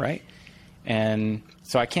everything. Right. And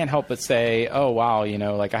so I can't help but say, oh, wow,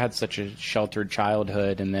 like I had such a sheltered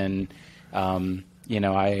childhood. And then, how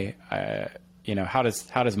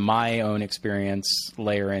does my own experience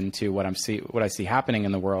layer into what I see happening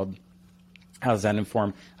in the world? How does that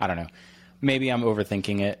inform? I don't know. Maybe I'm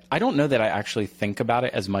overthinking it. I don't know that I actually think about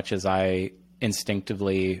it as much as I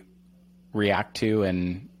instinctively react to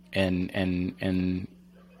and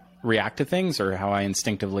react to things, or how I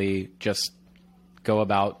instinctively just go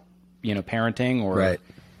about, parenting, or right.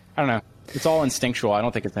 I don't know. It's all instinctual. I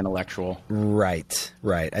don't think it's intellectual. Right.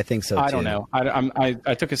 I think so too. I don't know.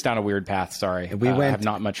 I took us down a weird path. Sorry. I have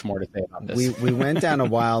not much more to say about this. We went down a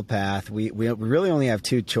wild path. We really only have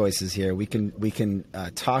two choices here. We can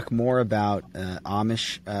talk more about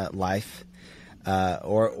Amish life,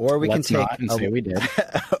 or we Let's can take not and say we did.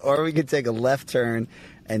 or we can take a left turn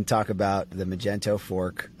and talk about the Magento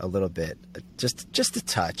fork a little bit, just a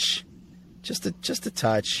touch, just a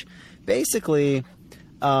touch. Basically,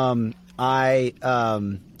 I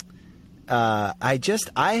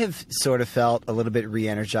have sort of felt a little bit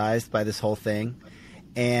re-energized by this whole thing,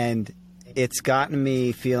 and it's gotten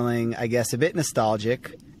me feeling, I guess, a bit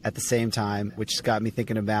nostalgic at the same time, which has got me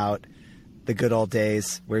thinking about the good old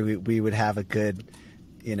days where we would have a good,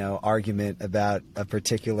 argument about a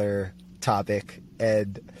particular topic.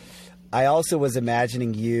 And I also was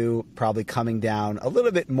imagining you probably coming down a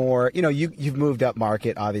little bit more. You've moved up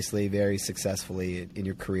market, obviously, very successfully in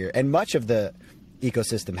your career. And much of the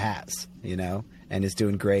ecosystem has, and is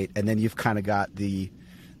doing great. And then you've kind of got the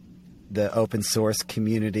open source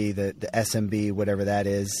community, the SMB, whatever that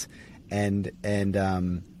is. And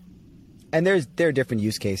there are different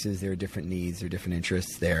use cases. There are different needs. There are different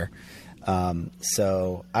interests there.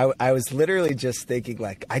 So I was literally just thinking,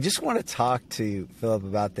 like, I just want to talk to Philip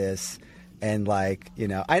about this. And I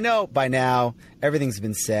know by now everything's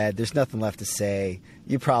been said. There's nothing left to say.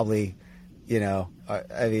 You probably,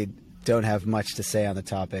 don't have much to say on the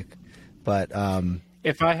topic. But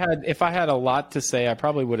if I had a lot to say, I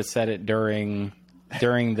probably would have said it during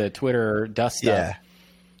the Twitter dust up.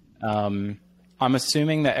 Yeah. I'm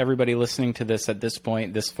assuming that everybody listening to this at this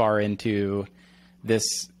point, this far into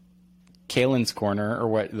this Kalen's Corner, or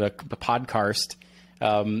what the podcast,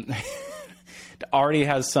 already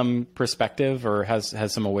has some perspective or has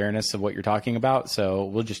some awareness of what you're talking about. So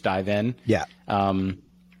we'll just dive in. Yeah.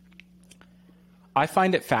 I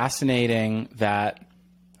find it fascinating that,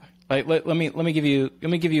 like, let me give you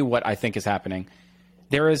what I think is happening.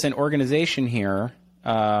 There is an organization here,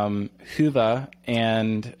 Huva,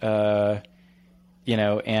 and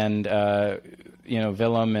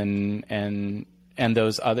Willem and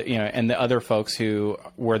those other, and the other folks who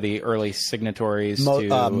were the early signatories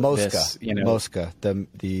to Mosca, this, Mosca,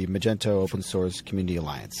 the Magento Open Source Community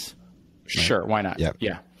Alliance. Sure, why not? Yep.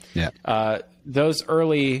 Yeah. Those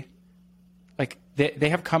early, like, they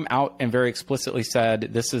have come out and very explicitly said,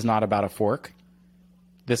 this is not about a fork.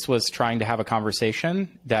 This was trying to have a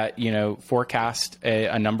conversation that, forecast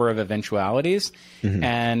a number of eventualities. Mm-hmm.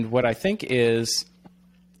 And what I think is,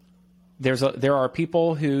 there are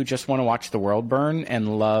people who just want to watch the world burn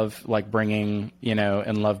and love bringing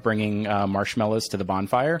marshmallows to the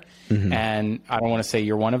bonfire. Mm-hmm. And I don't want to say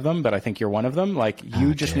you're one of them, but I think you're one of them. Like,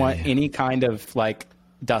 you just want any kind of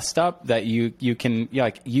dust up that you can,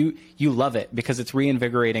 you love it because it's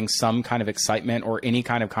reinvigorating some kind of excitement or any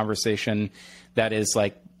kind of conversation that is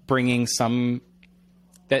bringing some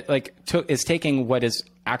that like is taking what is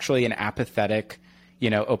actually an apathetic,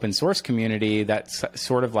 open source community that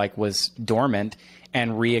sort of like was dormant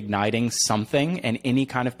and reigniting something, and any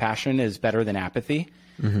kind of passion is better than apathy.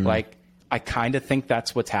 Like, I kind of think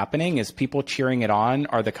that's what's happening is people cheering it on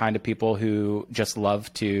are the kind of people who just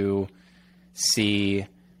love to see,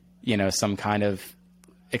 some kind of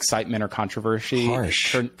excitement or controversy,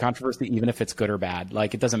 even if it's good or bad.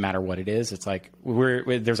 Like, it doesn't matter what it is. It's like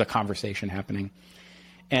there's a conversation happening.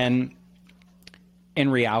 And in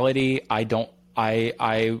reality,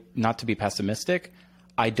 I not to be pessimistic,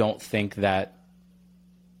 I don't think that,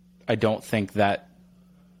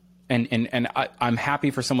 and I'm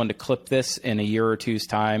happy for someone to clip this in a year or two's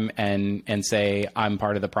time and say I'm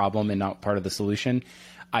part of the problem and not part of the solution.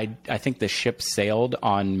 I think the ship sailed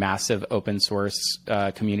on massive open source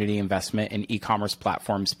community investment in e-commerce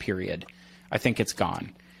platforms, period. I think it's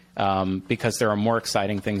gone because there are more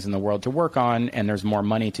exciting things in the world to work on, and there's more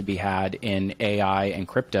money to be had in AI and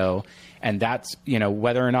crypto. And that's,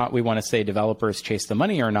 whether or not we want to say developers chase the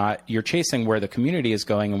money or not, you're chasing where the community is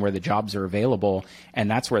going and where the jobs are available. And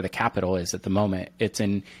that's where the capital is at the moment. It's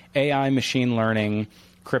in AI, machine learning,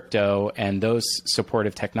 crypto, and those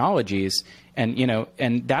supportive technologies. And,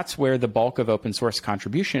 and that's where the bulk of open source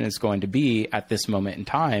contribution is going to be at this moment in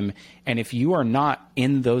time. And if you are not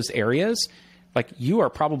in those areas, like, you are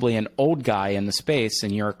probably an old guy in the space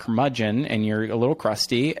and you're a curmudgeon and you're a little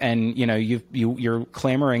crusty and, you're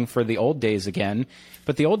clamoring for the old days again,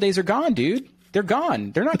 but the old days are gone, dude. They're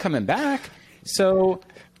gone. They're not coming back. So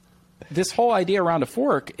this whole idea around a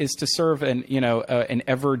fork is to serve an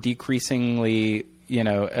ever decreasingly,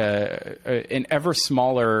 an ever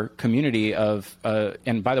smaller community of,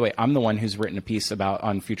 and by the way, I'm the one who's written a piece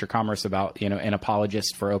on Future Commerce about, an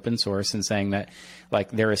apologist for open source and saying that, like,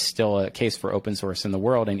 there is still a case for open source in the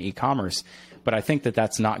world in e-commerce, but I think that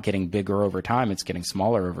that's not getting bigger over time. It's getting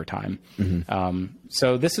smaller over time.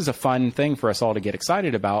 So this is a fun thing for us all to get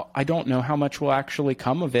excited about. I don't know how much will actually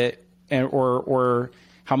come of it, or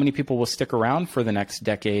how many people will stick around for the next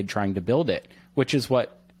decade trying to build it, which is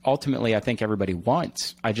what ultimately I think everybody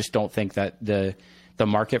wants. I just don't think that the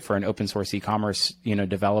market for an open source e-commerce,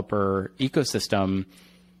 developer ecosystem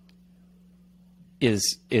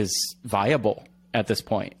is viable at this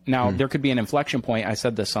point. Now, there could be an inflection point. I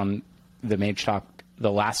said this on the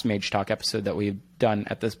last Mage Talk episode that we've done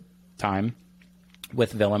at this time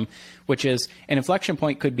with Willem, which is an inflection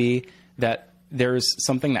point could be that there's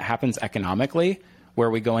something that happens economically where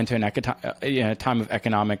we go into a time of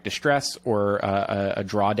economic distress or a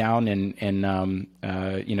drawdown in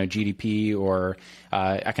GDP or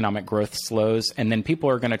economic growth slows, and then people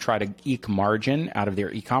are going to try to eke margin out of their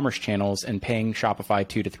e-commerce channels, and paying Shopify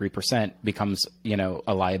 2 to 3% becomes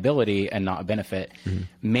a liability and not a benefit.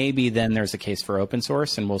 Maybe then there's a case for open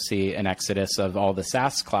source, and we'll see an exodus of all the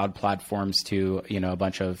SaaS cloud platforms to a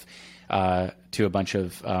bunch of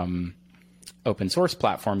open source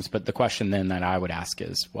platforms. But the question then that I would ask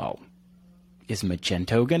is, well, is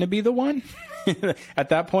Magento going to be the one at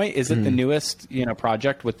that point? Is it the newest,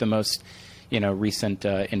 project with the most, recent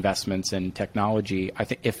investments in technology? I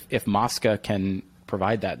think if Mosca can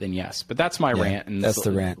provide that, then yes. But that's my rant, and that's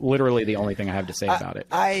the rant. Literally the only thing I have to say about it.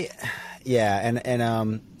 I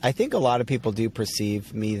think a lot of people do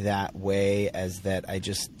perceive me that way, as that I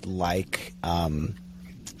just like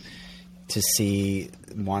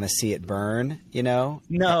want to see it burn, No,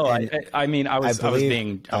 I mean, I was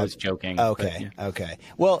joking. Okay. But, yeah. Okay.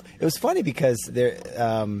 Well, it was funny because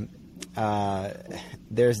there's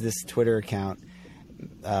this Twitter account,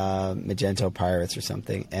 Magento Pirates or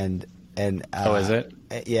something, and is it?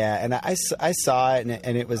 Yeah, and I saw it,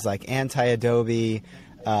 and it was like anti-Adobe,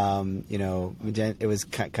 Magento. It was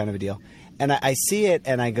kind of a deal. And I see it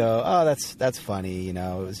and I go, oh, that's funny, it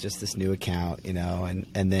was just this new account,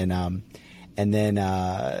 and then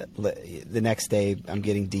the next day I'm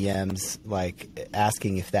getting DMs like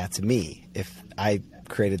asking if that's me, if I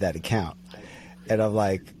created that account, and I'm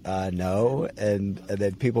like, no, and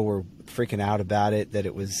then people were freaking out about it, that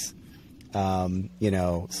it was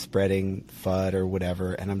spreading FUD or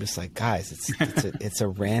whatever, and I'm just like, guys, it's a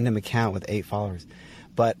random account with 8 followers.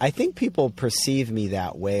 But I think people perceive me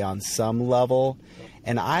that way on some level.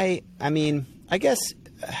 And I mean, I guess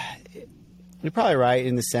you're probably right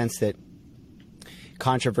in the sense that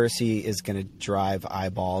controversy is going to drive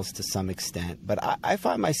eyeballs to some extent. But I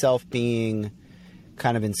find myself being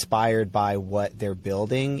kind of inspired by what they're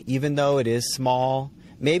building, even though it is small.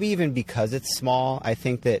 Maybe even because it's small, I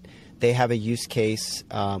think that they have a use case,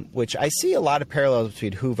 which I see a lot of parallels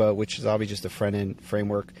between Huva, which is obviously just a front-end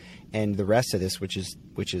framework, and the rest of this, which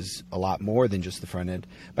is a lot more than just the front end.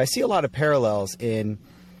 But I see a lot of parallels in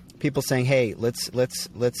people saying, hey, let's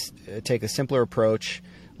take a simpler approach.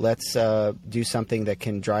 Let's do something that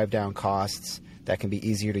can drive down costs, that can be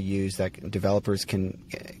easier to use, that developers can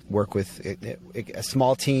work with. A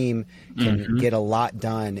small team can get a lot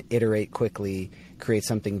done, iterate quickly, create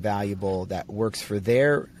something valuable that works for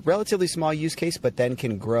their relatively small use case, but then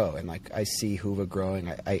can grow. And like I see Whova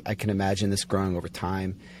growing. I can imagine this growing over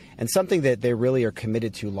time, and something that they really are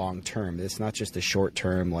committed to long term. It's not just a short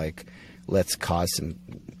term, like let's cause some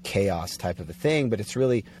chaos type of a thing, but it's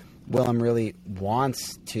really, Willem really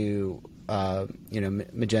wants to,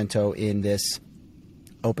 Magento in this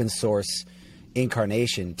open source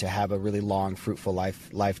incarnation to have a really long, fruitful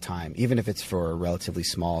lifetime, even if it's for a relatively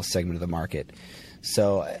small segment of the market.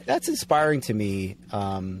 So that's inspiring to me,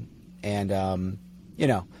 we'll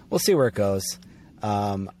see where it goes.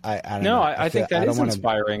 I don't know. I think that is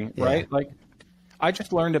inspiring, right? Like, I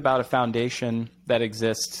just learned about a foundation that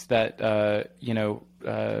exists that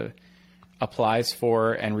applies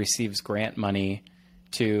for and receives grant money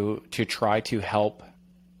to try to help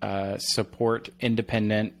support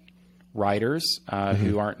independent writers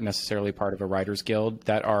who aren't necessarily part of a writers guild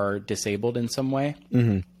that are disabled in some way.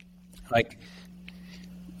 Like,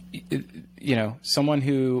 someone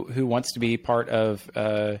who wants to be part of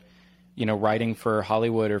writing for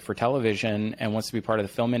Hollywood or for television and wants to be part of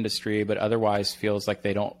the film industry, but otherwise feels like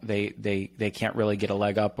they can't really get a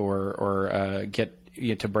leg up or get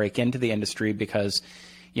to break into the industry because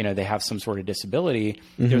they have some sort of disability.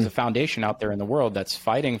 There's a foundation out there in the world that's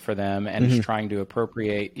fighting for them and is trying to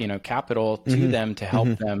appropriate capital to them to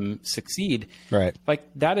help them succeed. Right. Like,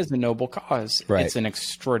 that is a noble cause. Right. It's an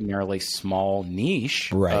extraordinarily small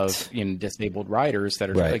niche of disabled writers that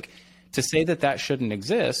are like, to say that shouldn't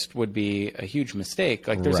exist would be a huge mistake.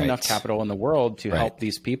 Like, there's enough capital in the world to help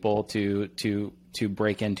these people to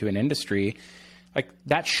break into an industry. Like,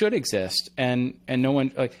 that should exist. And no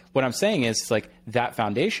one, like, what I'm saying is, like, that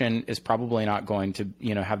foundation is probably not going to,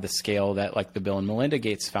 have the scale that, like, the Bill and Melinda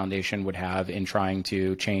Gates Foundation would have in trying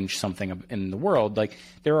to change something in the world. Like,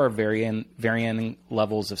 there are varying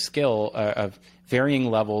levels of skill, of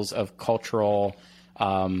varying levels of cultural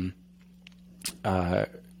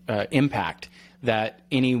impact that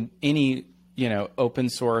any open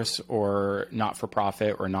source or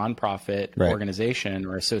not-for-profit or nonprofit organization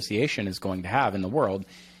or association is going to have in the world.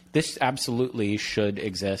 This absolutely should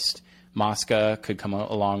exist. Mosca could come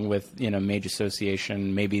along with, Mage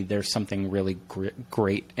Association. Maybe there's something really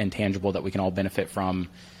great and tangible that we can all benefit from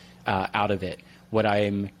out of it. What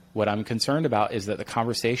I'm concerned about is that the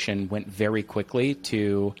conversation went very quickly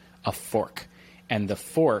to a fork, and the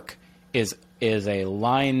fork is a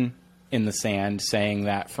line in the sand saying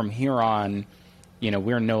that from here on,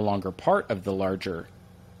 we're no longer part of the larger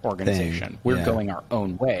organization. We're going our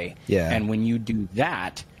own way. Yeah. And when you do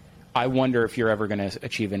that, I wonder if you're ever going to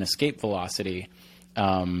achieve an escape velocity.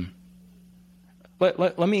 Let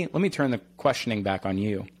me turn the questioning back on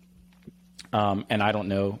you. And I don't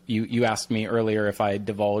know, you asked me earlier if I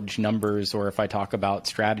divulge numbers or if I talk about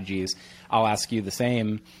strategies. I'll ask you the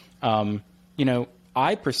same.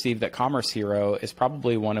 I perceive that Commerce Hero is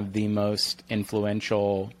probably one of the most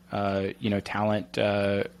influential, talent,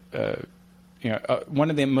 one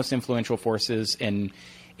of the most influential forces in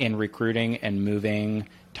recruiting and moving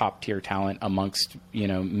top tier talent amongst,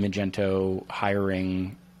 Magento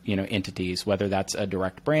hiring, entities, whether that's a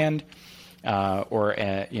direct brand, or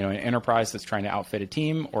an enterprise that's trying to outfit a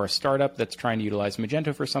team, or a startup that's trying to utilize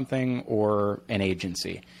Magento for something, or an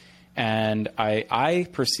agency. And I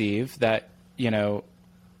perceive that,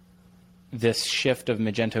 this shift of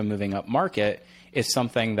Magento moving up market is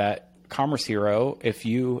something that Commerce Hero, if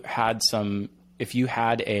you had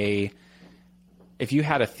a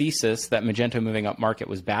thesis that Magento moving up market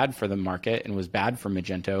was bad for the market and was bad for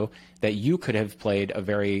Magento, that you could have played a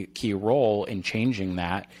very key role in changing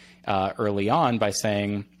that early on by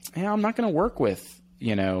saying, I'm not going to work with,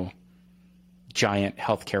 giant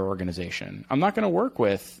healthcare organization. I'm not going to work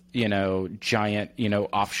with, giant,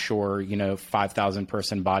 offshore, 5,000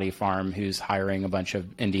 person body farm who's hiring a bunch of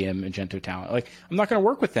India Magento talent. Like, I'm not going to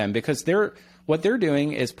work with them because what they're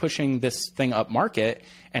doing is pushing this thing up market.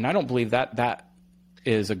 And I don't believe that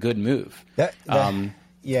is a good move. That's an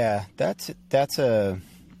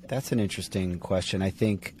interesting question. I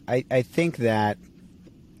think that,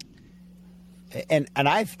 and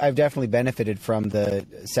I've definitely benefited from the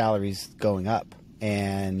salaries going up,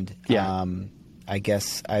 and I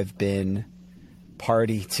guess I've been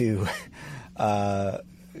party to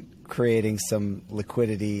creating some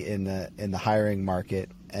liquidity in the hiring market.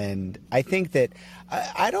 And I think that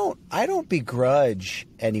I don't begrudge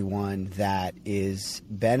anyone that is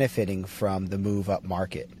benefiting from the move up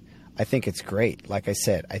market. I think it's great. Like I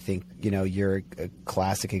said, I think, you're a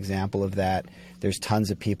classic example of that. There's tons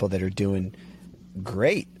of people that are doing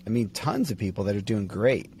great. I mean, tons of people that are doing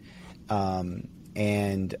great,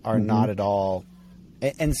 and are not at all.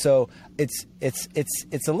 And so it's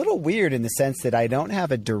a little weird in the sense that I don't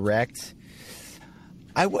have a direct.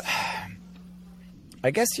 I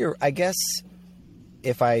guess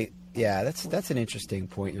if I. Yeah, that's an interesting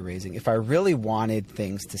point you're raising. If I really wanted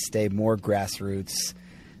things to stay more grassroots,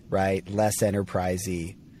 right, less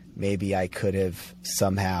enterprisey, maybe I could have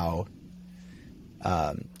somehow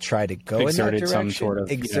tried to go exerted in that direction. Some sort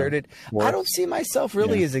of exerted. I don't see myself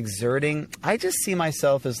really as exerting. I just see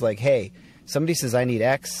myself as like, hey, somebody says I need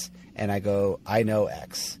X, and I go, I know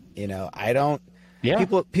X. I don't. Yeah.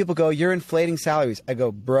 People go, you're inflating salaries. I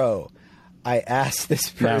go, bro. I asked this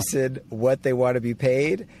person what they want to be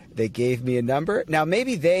paid. They gave me a number. Now,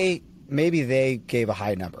 maybe they gave a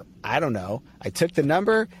high number. I don't know. I took the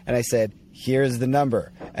number and I said, here's the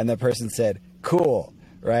number. And the person said, cool.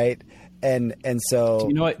 Right. And so. Do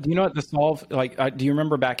you know what the solve, do you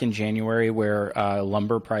remember back in January where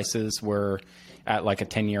lumber prices were at like a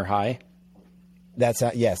 10-year high?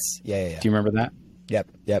 Yes. Yeah. Do you remember that? Yep.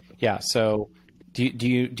 Yeah. So do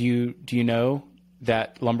you know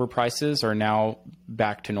that lumber prices are now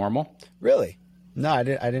back to normal? Really? No, I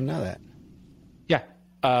didn't know that. Yeah.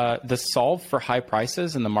 The solve for high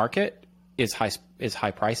prices in the market is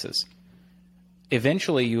high prices.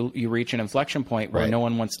 Eventually you reach an inflection point where no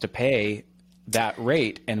one wants to pay that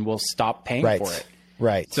rate and will stop paying for it.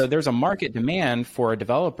 Right. So there's a market demand for a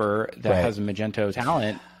developer that has a Magento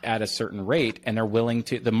talent at a certain rate, and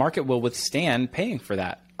the market will withstand paying for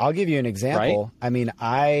that. I'll give you an example. Right? I mean,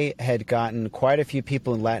 I had gotten quite a few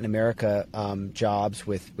people in Latin America jobs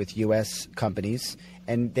with U.S. companies,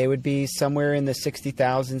 and they would be somewhere in the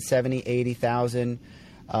 60,000, 70, 80,000,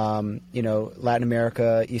 Latin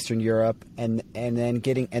America, Eastern Europe, and then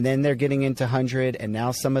they're getting into 100, and now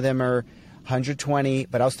some of them are 120.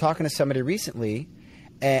 But I was talking to somebody recently,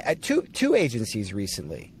 at two agencies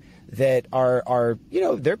recently, that are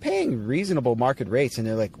they're paying reasonable market rates, and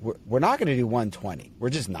they're like, we're not going to do 120. We're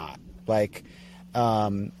just not. Like,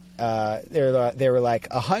 they were like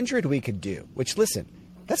 100 we could do. Which, listen,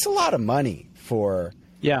 that's a lot of money for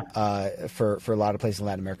a lot of places in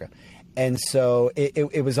Latin America, and so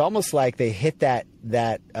it was almost like they hit that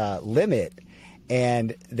limit,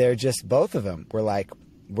 and they're just, both of them were like,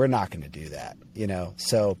 we're not going to do that.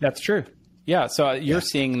 So that's true. Yeah. So you're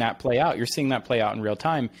seeing that play out. You're seeing that play out in real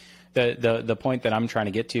time. The point that I'm trying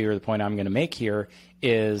to get to, or the point I'm going to make here,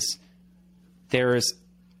 is there's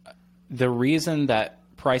the reason that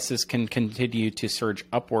prices can continue to surge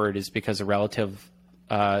upward is because of relative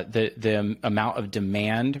the amount of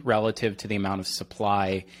demand relative to the amount of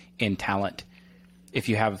supply in talent. If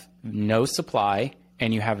you have no supply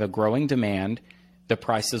and you have a growing demand, the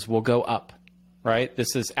prices will go up. Right?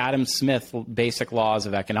 This is Adam Smith basic laws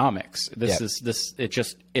of economics.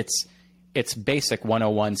 It's basic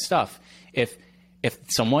 101 stuff. If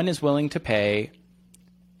someone is willing to pay,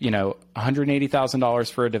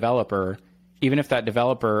 $180,000 for a developer, even if that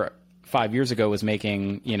developer 5 years ago was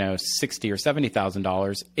making, $60,000 or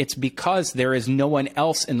 $70,000, it's because there is no one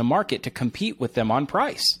else in the market to compete with them on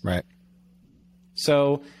price. Right.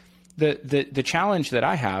 So the challenge that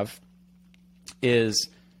I have is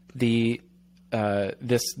this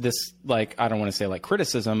like, I don't want to say like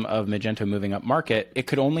criticism of Magento moving up market. It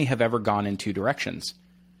could only have ever gone in two directions.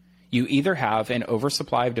 You either have an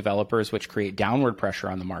oversupply of developers, which create downward pressure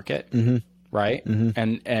on the market, right?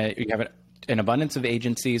 And you have an abundance of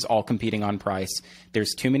agencies all competing on price.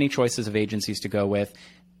 There's too many choices of agencies to go with.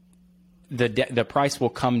 The price will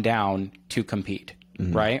come down to compete,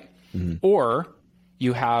 right? Or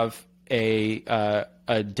you have a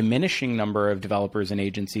diminishing number of developers and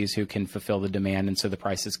agencies who can fulfill the demand, and so the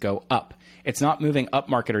prices go up. It's not moving up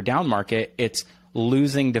market or down market. It's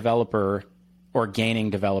losing developer or gaining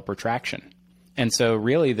developer traction. And so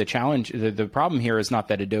really the challenge, the problem here is not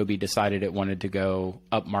that Adobe decided it wanted to go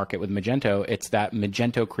up market with Magento. It's that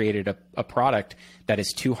Magento created a product that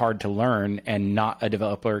is too hard to learn and not a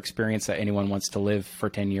developer experience that anyone wants to live for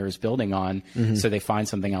 10 years building on. So they find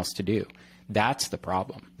something else to do. That's the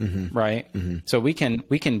problem, right? So we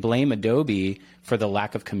can blame Adobe for the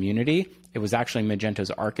lack of community. It was actually Magento's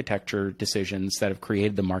architecture decisions that have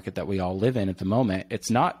created the market that we all live in at the moment. It's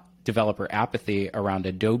not developer apathy around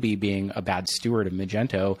Adobe being a bad steward of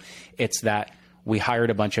Magento. It's that we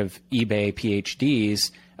hired a bunch of eBay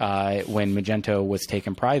PhDs when Magento was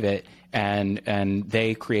taken private, and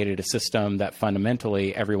they created a system that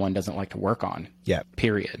fundamentally everyone doesn't like to work on. Yeah.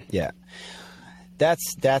 Period. Yeah.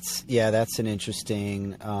 That's an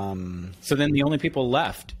interesting. So then the only people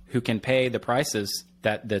left who can pay the prices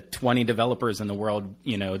that the 20 developers in the world,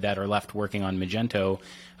 that are left working on Magento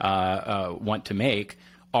want to make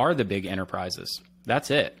are the big enterprises. That's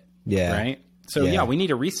it. Yeah. Right. So yeah, we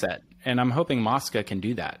need a reset, and I'm hoping Mosca can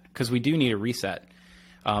do that, because we do need a reset.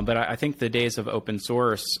 But I think the days of open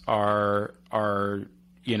source are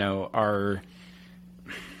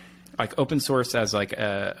like open source as like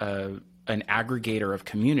an aggregator of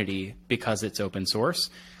community because it's open source.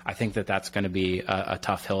 I think that that's going to be a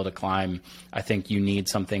tough hill to climb. I think you need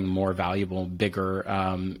something more valuable, bigger,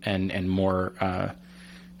 and more, I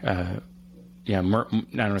don't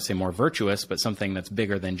want to say more virtuous, but something that's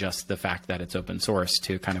bigger than just the fact that it's open source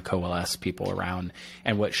to kind of coalesce people around.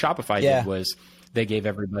 And what Shopify did was they gave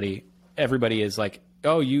everybody is like,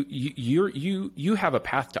 oh, you have a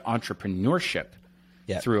path to entrepreneurship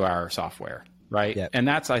through our software. Right. Yep. And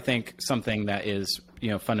that's, I think, something that is,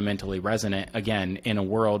 fundamentally resonant, again, in a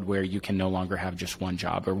world where you can no longer have just one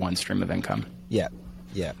job or one stream of income. Yeah.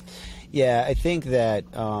 Yeah. Yeah. I think that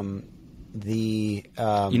you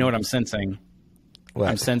know what I'm sensing? What?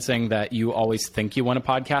 I'm sensing that you always think you want a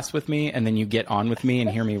podcast with me, and then you get on with me and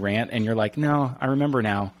hear me rant, and you're like, no, I remember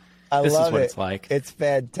now. This is what it's like. It's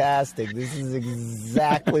fantastic. This is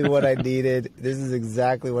exactly what I needed. This is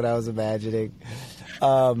exactly what I was imagining.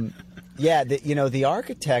 Yeah, the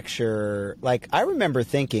architecture, like I remember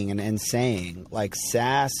thinking and saying, like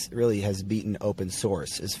SaaS really has beaten open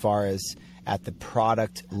source as far as at the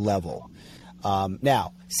product level.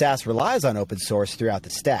 Now, SaaS relies on open source throughout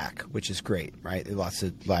the stack, which is great, right? There are lots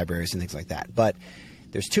of libraries and things like that. But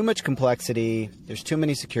there's too much complexity. There's too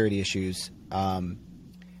many security issues.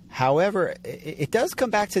 However, it does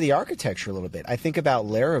come back to the architecture a little bit. I think about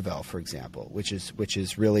Laravel, for example, which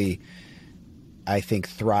is really, I think,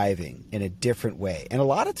 thriving in a different way. And a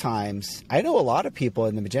lot of times, I know a lot of people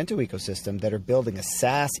in the Magento ecosystem that are building a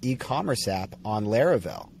SaaS e-commerce app on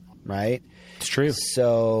Laravel, right? It's true.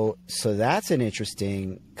 So that's an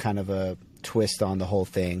interesting kind of a twist on the whole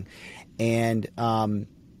thing. And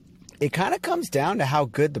it kind of comes down to how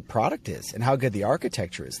good the product is and how good the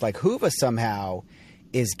architecture is. Like Huva somehow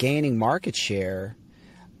is gaining market share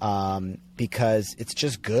because it's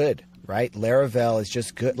just good. Right? Laravel is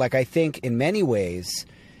just good. Like, I think in many ways,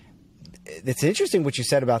 it's interesting what you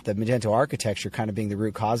said about the Magento architecture kind of being the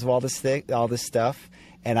root cause of all this stuff.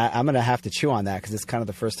 And I'm going to have to chew on that because it's kind of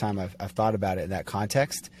the first time I've thought about it in that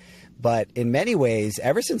context. But in many ways,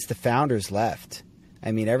 ever since the founders left,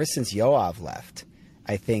 ever since Yoav left,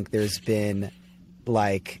 I think there's been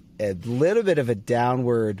like a little bit of a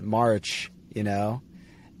downward march,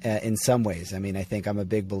 in some ways. I think I'm a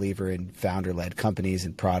big believer in founder-led companies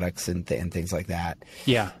and products and things like that.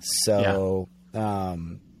 Yeah. So,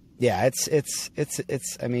 it's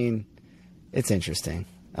interesting.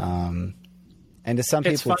 And to some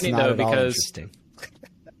people, it's not at all interesting.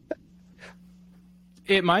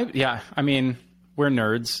 It might, yeah. We're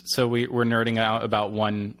nerds, so we're nerding out about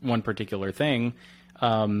one particular thing.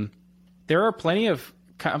 There are plenty of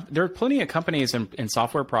companies and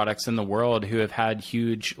software products in the world who have had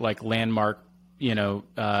huge, like, landmark, who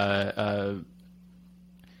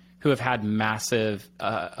have had massive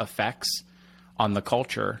effects on the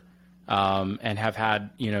culture, and have had,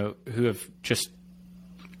 who have just,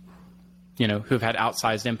 who've had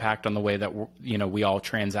outsized impact on the way that we all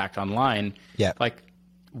transact online. Yeah. Like,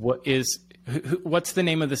 what's the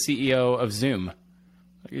name of the CEO of Zoom?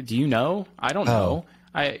 Do you know? I don't know.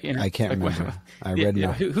 I can't remember. I read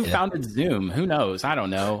who founded Zoom? Who knows? I don't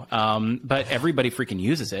know. But everybody freaking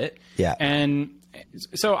uses it. Yeah. And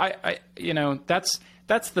so I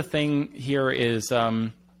that's the thing here is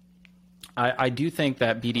I do think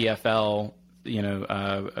that BDFL,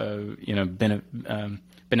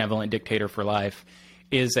 benevolent dictator for life,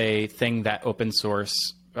 is a thing that open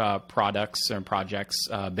source products and projects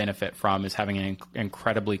benefit from, is having an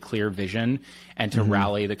incredibly clear vision and to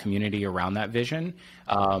rally the community around that vision.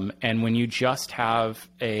 And when you just have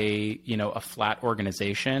a flat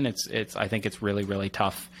organization, I think it's really, really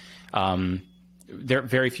tough. There are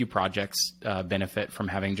very few projects benefit from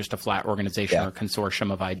having just a flat organization or a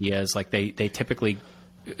consortium of ideas. Like they typically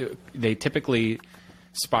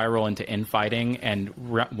spiral into infighting and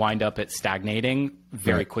wind up at stagnating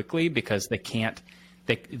very quickly because they can't.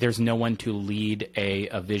 There's no one to lead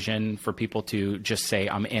a vision for people to just say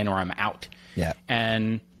I'm in or I'm out. Yeah.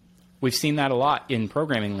 And we've seen that a lot in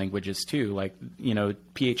programming languages too. Like,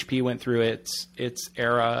 PHP went through its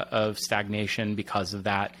era of stagnation because of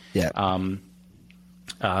that. Yeah.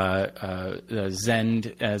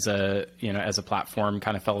 Zend as a platform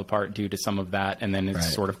kind of fell apart due to some of that, and then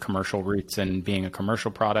its sort of commercial roots and being a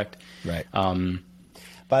commercial product. Right.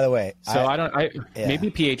 By the way, So maybe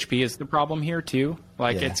PHP is the problem here too.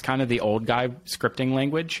 Like it's kind of the old guy scripting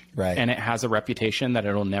language, right? And it has a reputation that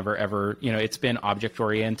it'll never ever, it's been object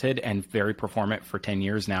oriented and very performant for 10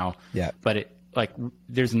 years now. Yeah. But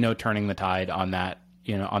there's no turning the tide on that,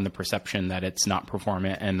 on the perception that it's not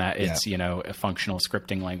performant and that it's, a functional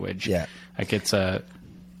scripting language. Yeah. Like it's I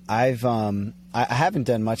haven't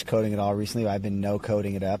done much coding at all recently. I've been no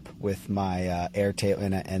coding it up with my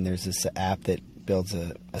Airtable, and there's this app that builds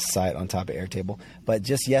a site on top of Airtable. But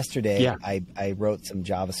just yesterday, I wrote some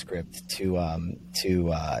JavaScript to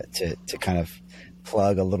kind of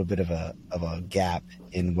plug a little bit of a gap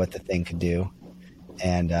in what the thing could do,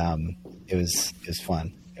 and it was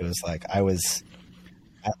fun. It was like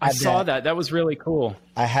I saw that. That was really cool.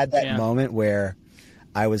 I had that moment where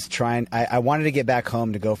I was trying. I wanted to get back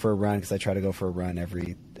home to go for a run because I try to go for a run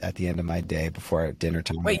at the end of my day before dinner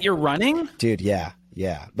time. Wait, you're running? Dude, yeah.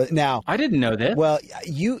 But now I didn't know that. Well,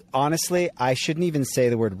 honestly, I shouldn't even say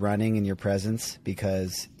the word running in your presence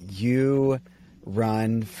because you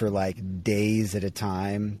run for like days at a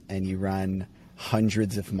time and you run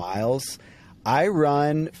hundreds of miles. I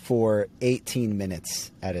run for 18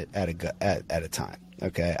 minutes at a time.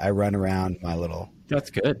 Okay, I run around my little. That's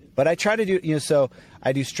good. But I try to do, so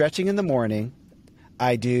I do stretching in the morning.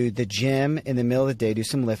 I do the gym in the middle of the day, do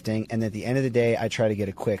some lifting, and at the end of the day, I try to get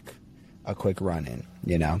a quick run in.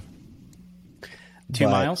 2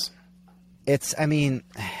 miles. It's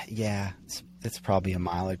probably a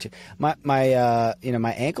mile or two.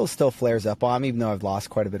 My ankle still flares up on me, even though I've lost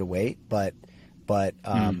quite a bit of weight. But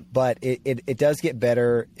it does get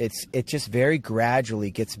better. It just very gradually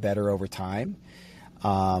gets better over time.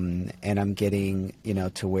 And I'm getting,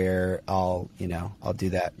 to where I'll do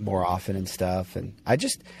that more often and stuff. And I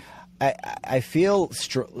feel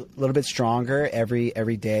a little bit stronger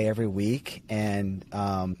every day, every week. And,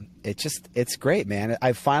 it's great, man.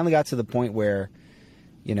 I finally got to the point where,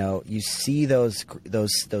 you see those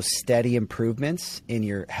steady improvements in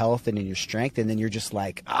your health and in your strength. And then you're just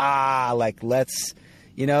like, let's,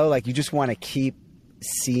 you just want to keep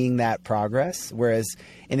seeing that progress. Whereas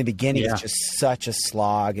in the beginning, it's just such a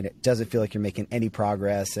slog and it doesn't feel like you're making any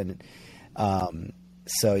progress. And,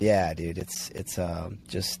 so yeah, dude, it's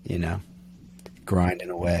just, grinding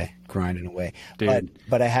away. Dude.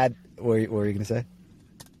 But I had, what were you going to say?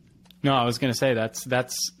 No, I was going to say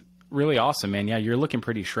that's really awesome, man. Yeah. You're looking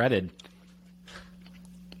pretty shredded.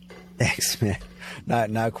 Thanks, man.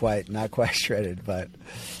 Not quite shredded, but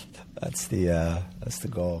that's the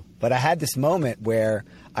goal. But I had this moment where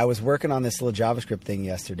I was working on this little JavaScript thing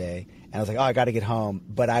yesterday, and I was like, "Oh, I got to get home."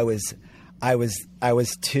 But I was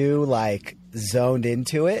too like zoned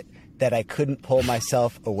into it that I couldn't pull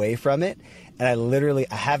myself away from it, and I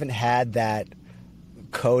haven't had that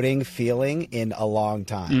coding feeling in a long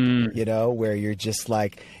time. Where you're just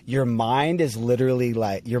like your mind is glued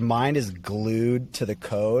to the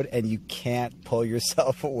code, and you can't pull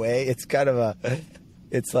yourself away. It's kind of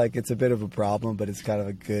it's a bit of a problem, but it's kind of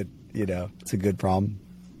a good, it's a good problem.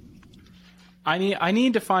 I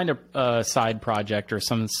need to find a side project or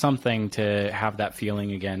something to have that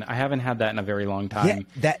feeling again. I haven't had that in a very long time.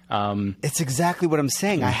 Yeah, it's exactly what I'm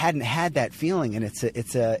saying. I hadn't had that feeling, and it's a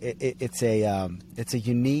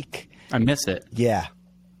unique. I miss it. Yeah,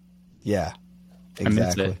 exactly. I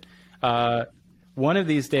miss it. One of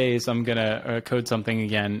these days, I'm gonna code something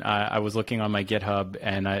again. I was looking on my GitHub,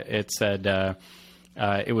 and it said.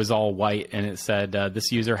 It was all white, and it said,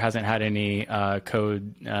 this user hasn't had any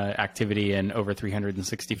code activity in over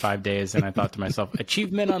 365 days. And I thought to myself,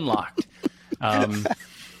 achievement unlocked. I'm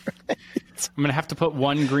going to have to put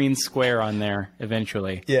one green square on there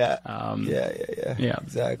eventually. Yeah. Yeah.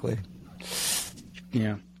 Exactly.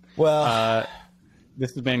 Yeah. Well,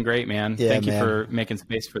 this has been great, man. Yeah, Thank you for making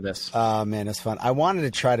space for this. Oh, man, it's fun. I wanted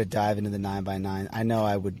to try to dive into the 9x9. I know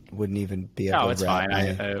I wouldn't even be able to. Oh, it's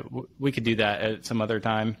fine. We could do that at some other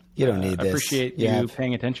time. You don't need this. I appreciate you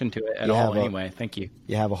paying attention to it at all anyway. Thank you.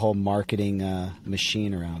 You have a whole marketing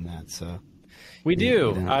machine around that, so. We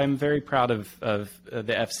do. I'm very proud of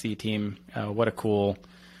the FC team. What a cool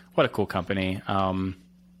company.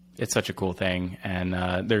 It's such a cool thing.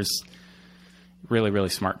 And there's really, really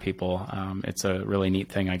smart people. It's a really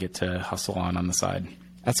neat thing I get to hustle on the side.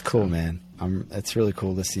 That's cool, man. It's really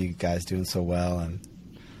cool to see you guys doing so well and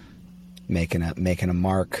making a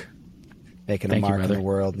mark, in the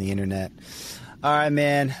world and the internet. All right,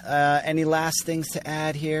 man. Any last things to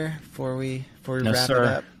add here before we wrap it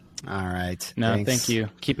up? All right. No, thanks. Thank you.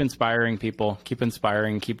 Keep inspiring people. Keep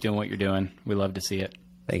inspiring. Keep doing what you're doing. We love to see it.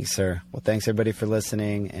 Thanks, sir. Well, thanks everybody for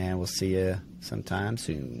listening, and we'll see you sometime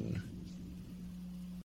soon.